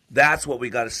 That's what we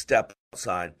got to step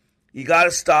outside. You got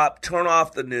to stop, turn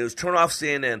off the news, turn off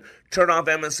CNN, turn off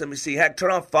MSNBC, heck,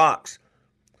 turn off Fox.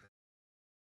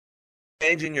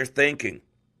 Changing your thinking.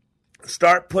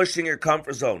 Start pushing your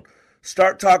comfort zone.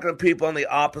 Start talking to people on the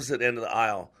opposite end of the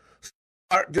aisle.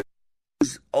 Start doing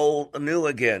old, new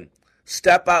again.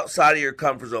 Step outside of your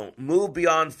comfort zone. Move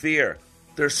beyond fear.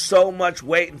 There's so much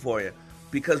waiting for you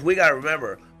because we got to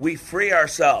remember, we free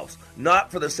ourselves,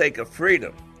 not for the sake of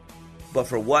freedom, but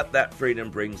for what that freedom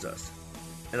brings us.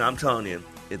 And I'm telling you,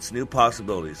 it's new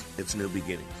possibilities. It's new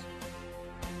beginnings.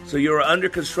 So you're under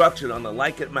construction on the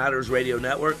Like It Matters radio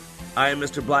network. I am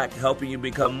Mr. Black, helping you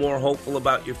become more hopeful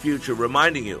about your future,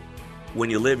 reminding you, when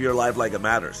you live your life like it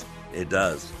matters, it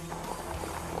does.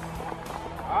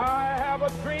 I have a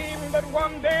dream that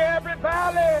one day every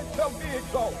valley shall be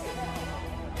exalted.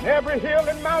 Every hill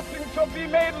and mountain shall be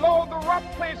made low. The rough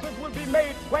places will be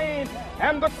made plain,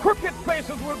 and the crooked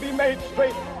places will be made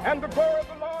straight. And the glory of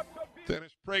the Lord shall be...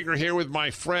 Dennis Prager here with my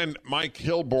friend Mike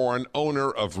Hilborn, owner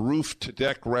of Roofed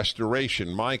Deck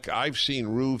Restoration. Mike, I've seen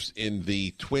roofs in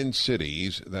the Twin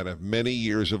Cities that have many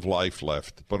years of life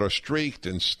left, but are streaked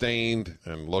and stained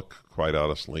and look, quite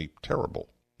honestly, terrible.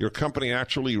 Your company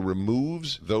actually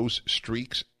removes those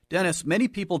streaks? Dennis, many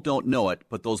people don't know it,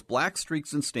 but those black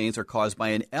streaks and stains are caused by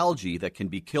an algae that can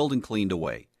be killed and cleaned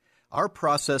away. Our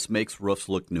process makes roofs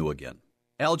look new again.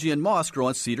 Algae and moss grow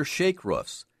on cedar shake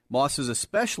roofs. Moss is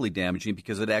especially damaging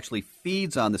because it actually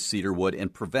feeds on the cedar wood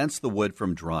and prevents the wood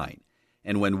from drying.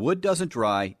 And when wood doesn't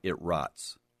dry, it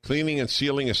rots. Cleaning and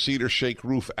sealing a cedar shake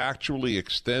roof actually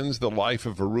extends the life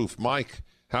of a roof. Mike,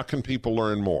 how can people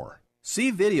learn more? See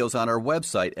videos on our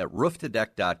website at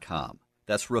rooftodeck.com.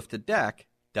 That's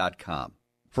rooftodeck.com.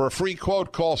 For a free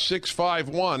quote, call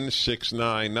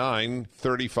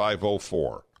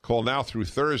 651-699-3504. Call now through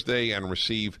Thursday and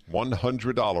receive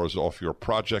 $100 off your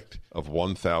project of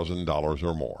 $1,000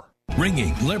 or more.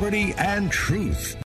 Ringing liberty and truth.